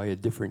ago by a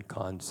different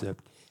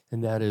concept,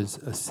 and that is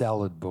a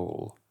salad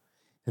bowl.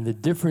 And the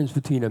difference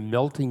between a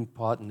melting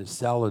pot and a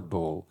salad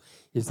bowl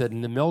is that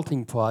in the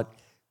melting pot,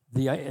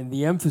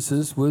 the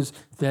emphasis was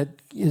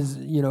that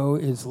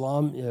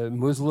Islam,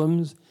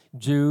 Muslims,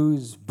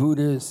 Jews,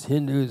 Buddhists,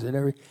 Hindus, and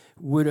everything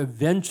would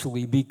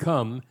eventually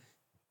become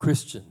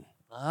Christian,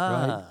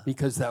 right?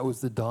 Because that was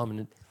the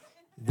dominant.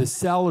 The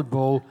salad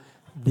bowl,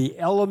 the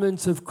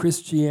elements of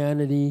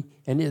Christianity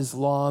and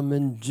Islam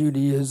and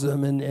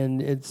Judaism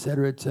and et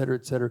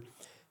cetera,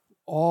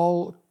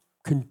 all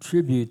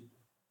contribute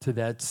to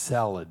that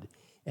salad.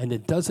 And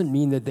it doesn't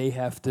mean that they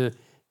have to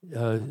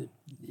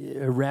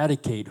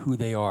eradicate who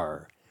they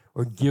are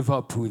or give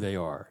up who they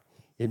are.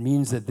 It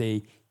means that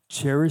they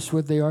cherish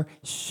what they are,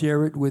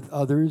 share it with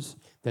others.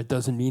 That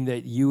doesn't mean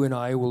that you and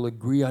I will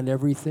agree on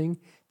everything.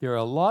 There are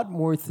a lot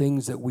more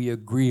things that we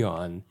agree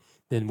on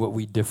than what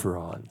we differ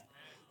on.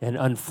 And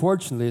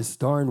unfortunately, this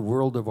darn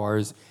world of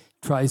ours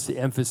tries to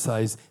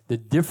emphasize the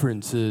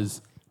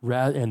differences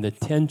and the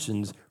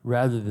tensions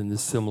rather than the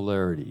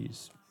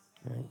similarities.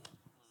 Right?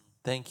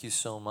 Thank you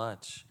so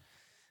much.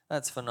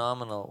 That's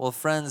phenomenal. Well,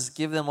 friends,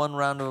 give them one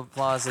round of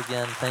applause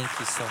again. Thank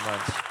you so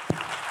much.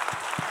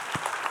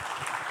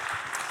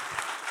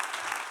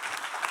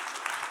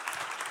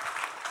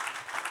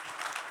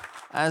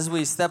 As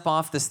we step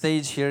off the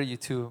stage here, you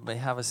two may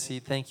have a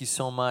seat. Thank you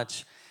so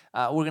much.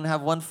 We're going to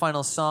have one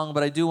final song,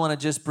 but I do want to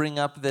just bring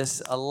up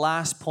this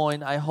last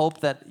point. I hope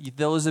that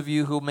those of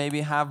you who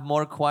maybe have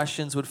more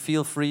questions would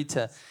feel free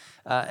to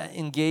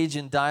engage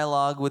in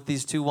dialogue with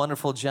these 2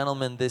 wonderful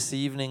gentlemen this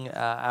evening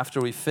after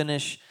we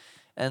finish,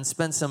 and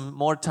spend some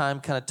more time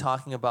kind of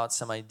talking about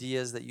some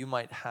ideas that you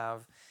might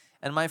have.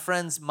 And my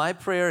friends, my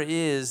prayer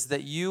is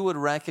that you would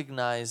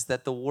recognize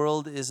that the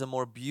world is a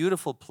more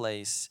beautiful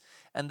place,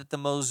 and that the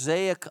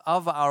mosaic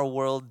of our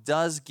world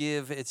does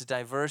give its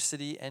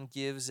diversity and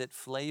gives it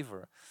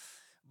flavor.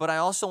 But I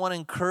also want to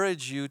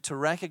encourage you to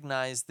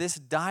recognize this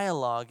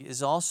dialogue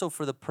is also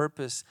for the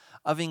purpose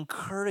of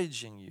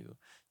encouraging you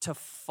to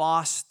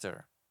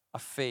foster a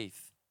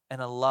faith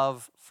and a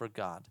love for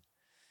God.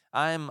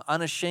 I'm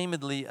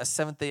unashamedly a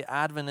Seventh-day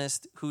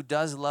Adventist who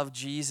does love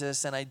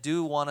Jesus, and I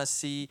do want to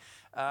see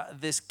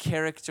this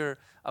character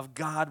of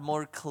God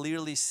more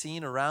clearly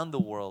seen around the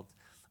world.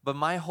 But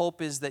my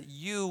hope is that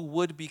you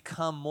would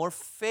become more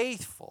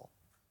faithful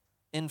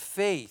in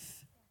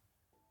faith,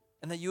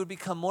 and that you would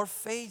become more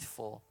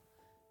faithful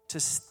to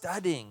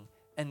studying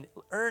and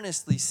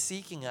earnestly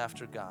seeking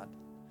after God.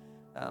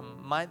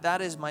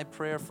 That is my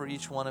prayer for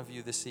each one of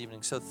you this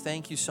evening. So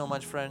thank you so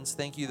much, friends.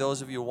 Thank you,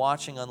 those of you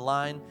watching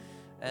online,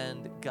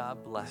 and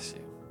God bless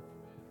you.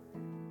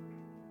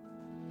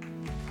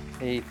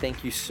 Hey,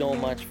 thank you so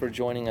much for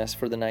joining us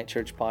for the Night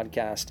Church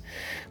podcast.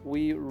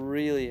 We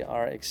really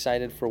are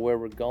excited for where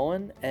we're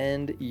going,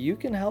 and you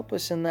can help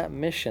us in that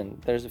mission.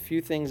 There's a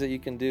few things that you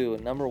can do.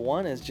 Number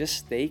one is just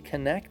stay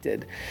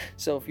connected.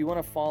 So if you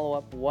want to follow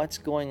up what's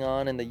going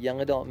on in the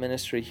young adult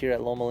ministry here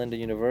at Loma Linda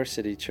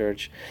University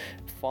Church,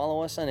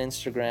 follow us on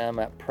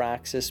Instagram at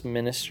Praxis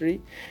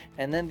Ministry.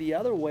 And then the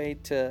other way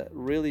to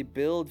really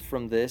build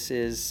from this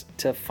is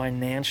to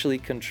financially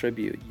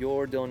contribute.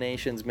 Your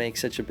donations make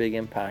such a big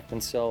impact.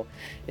 And so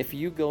if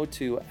you go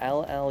to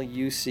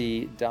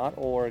lluc.org/give,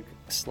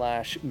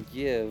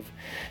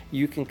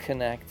 you can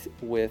connect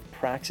with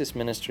Praxis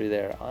Ministry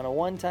there. On a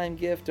one-time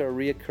gift or a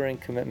reoccurring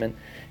commitment,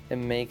 it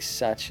makes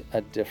such a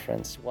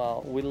difference.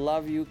 Well, we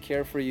love you,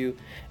 care for you,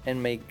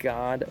 and may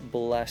God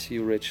bless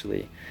you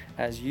richly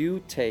as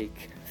you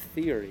take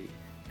theory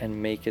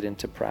and make it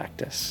into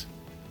practice.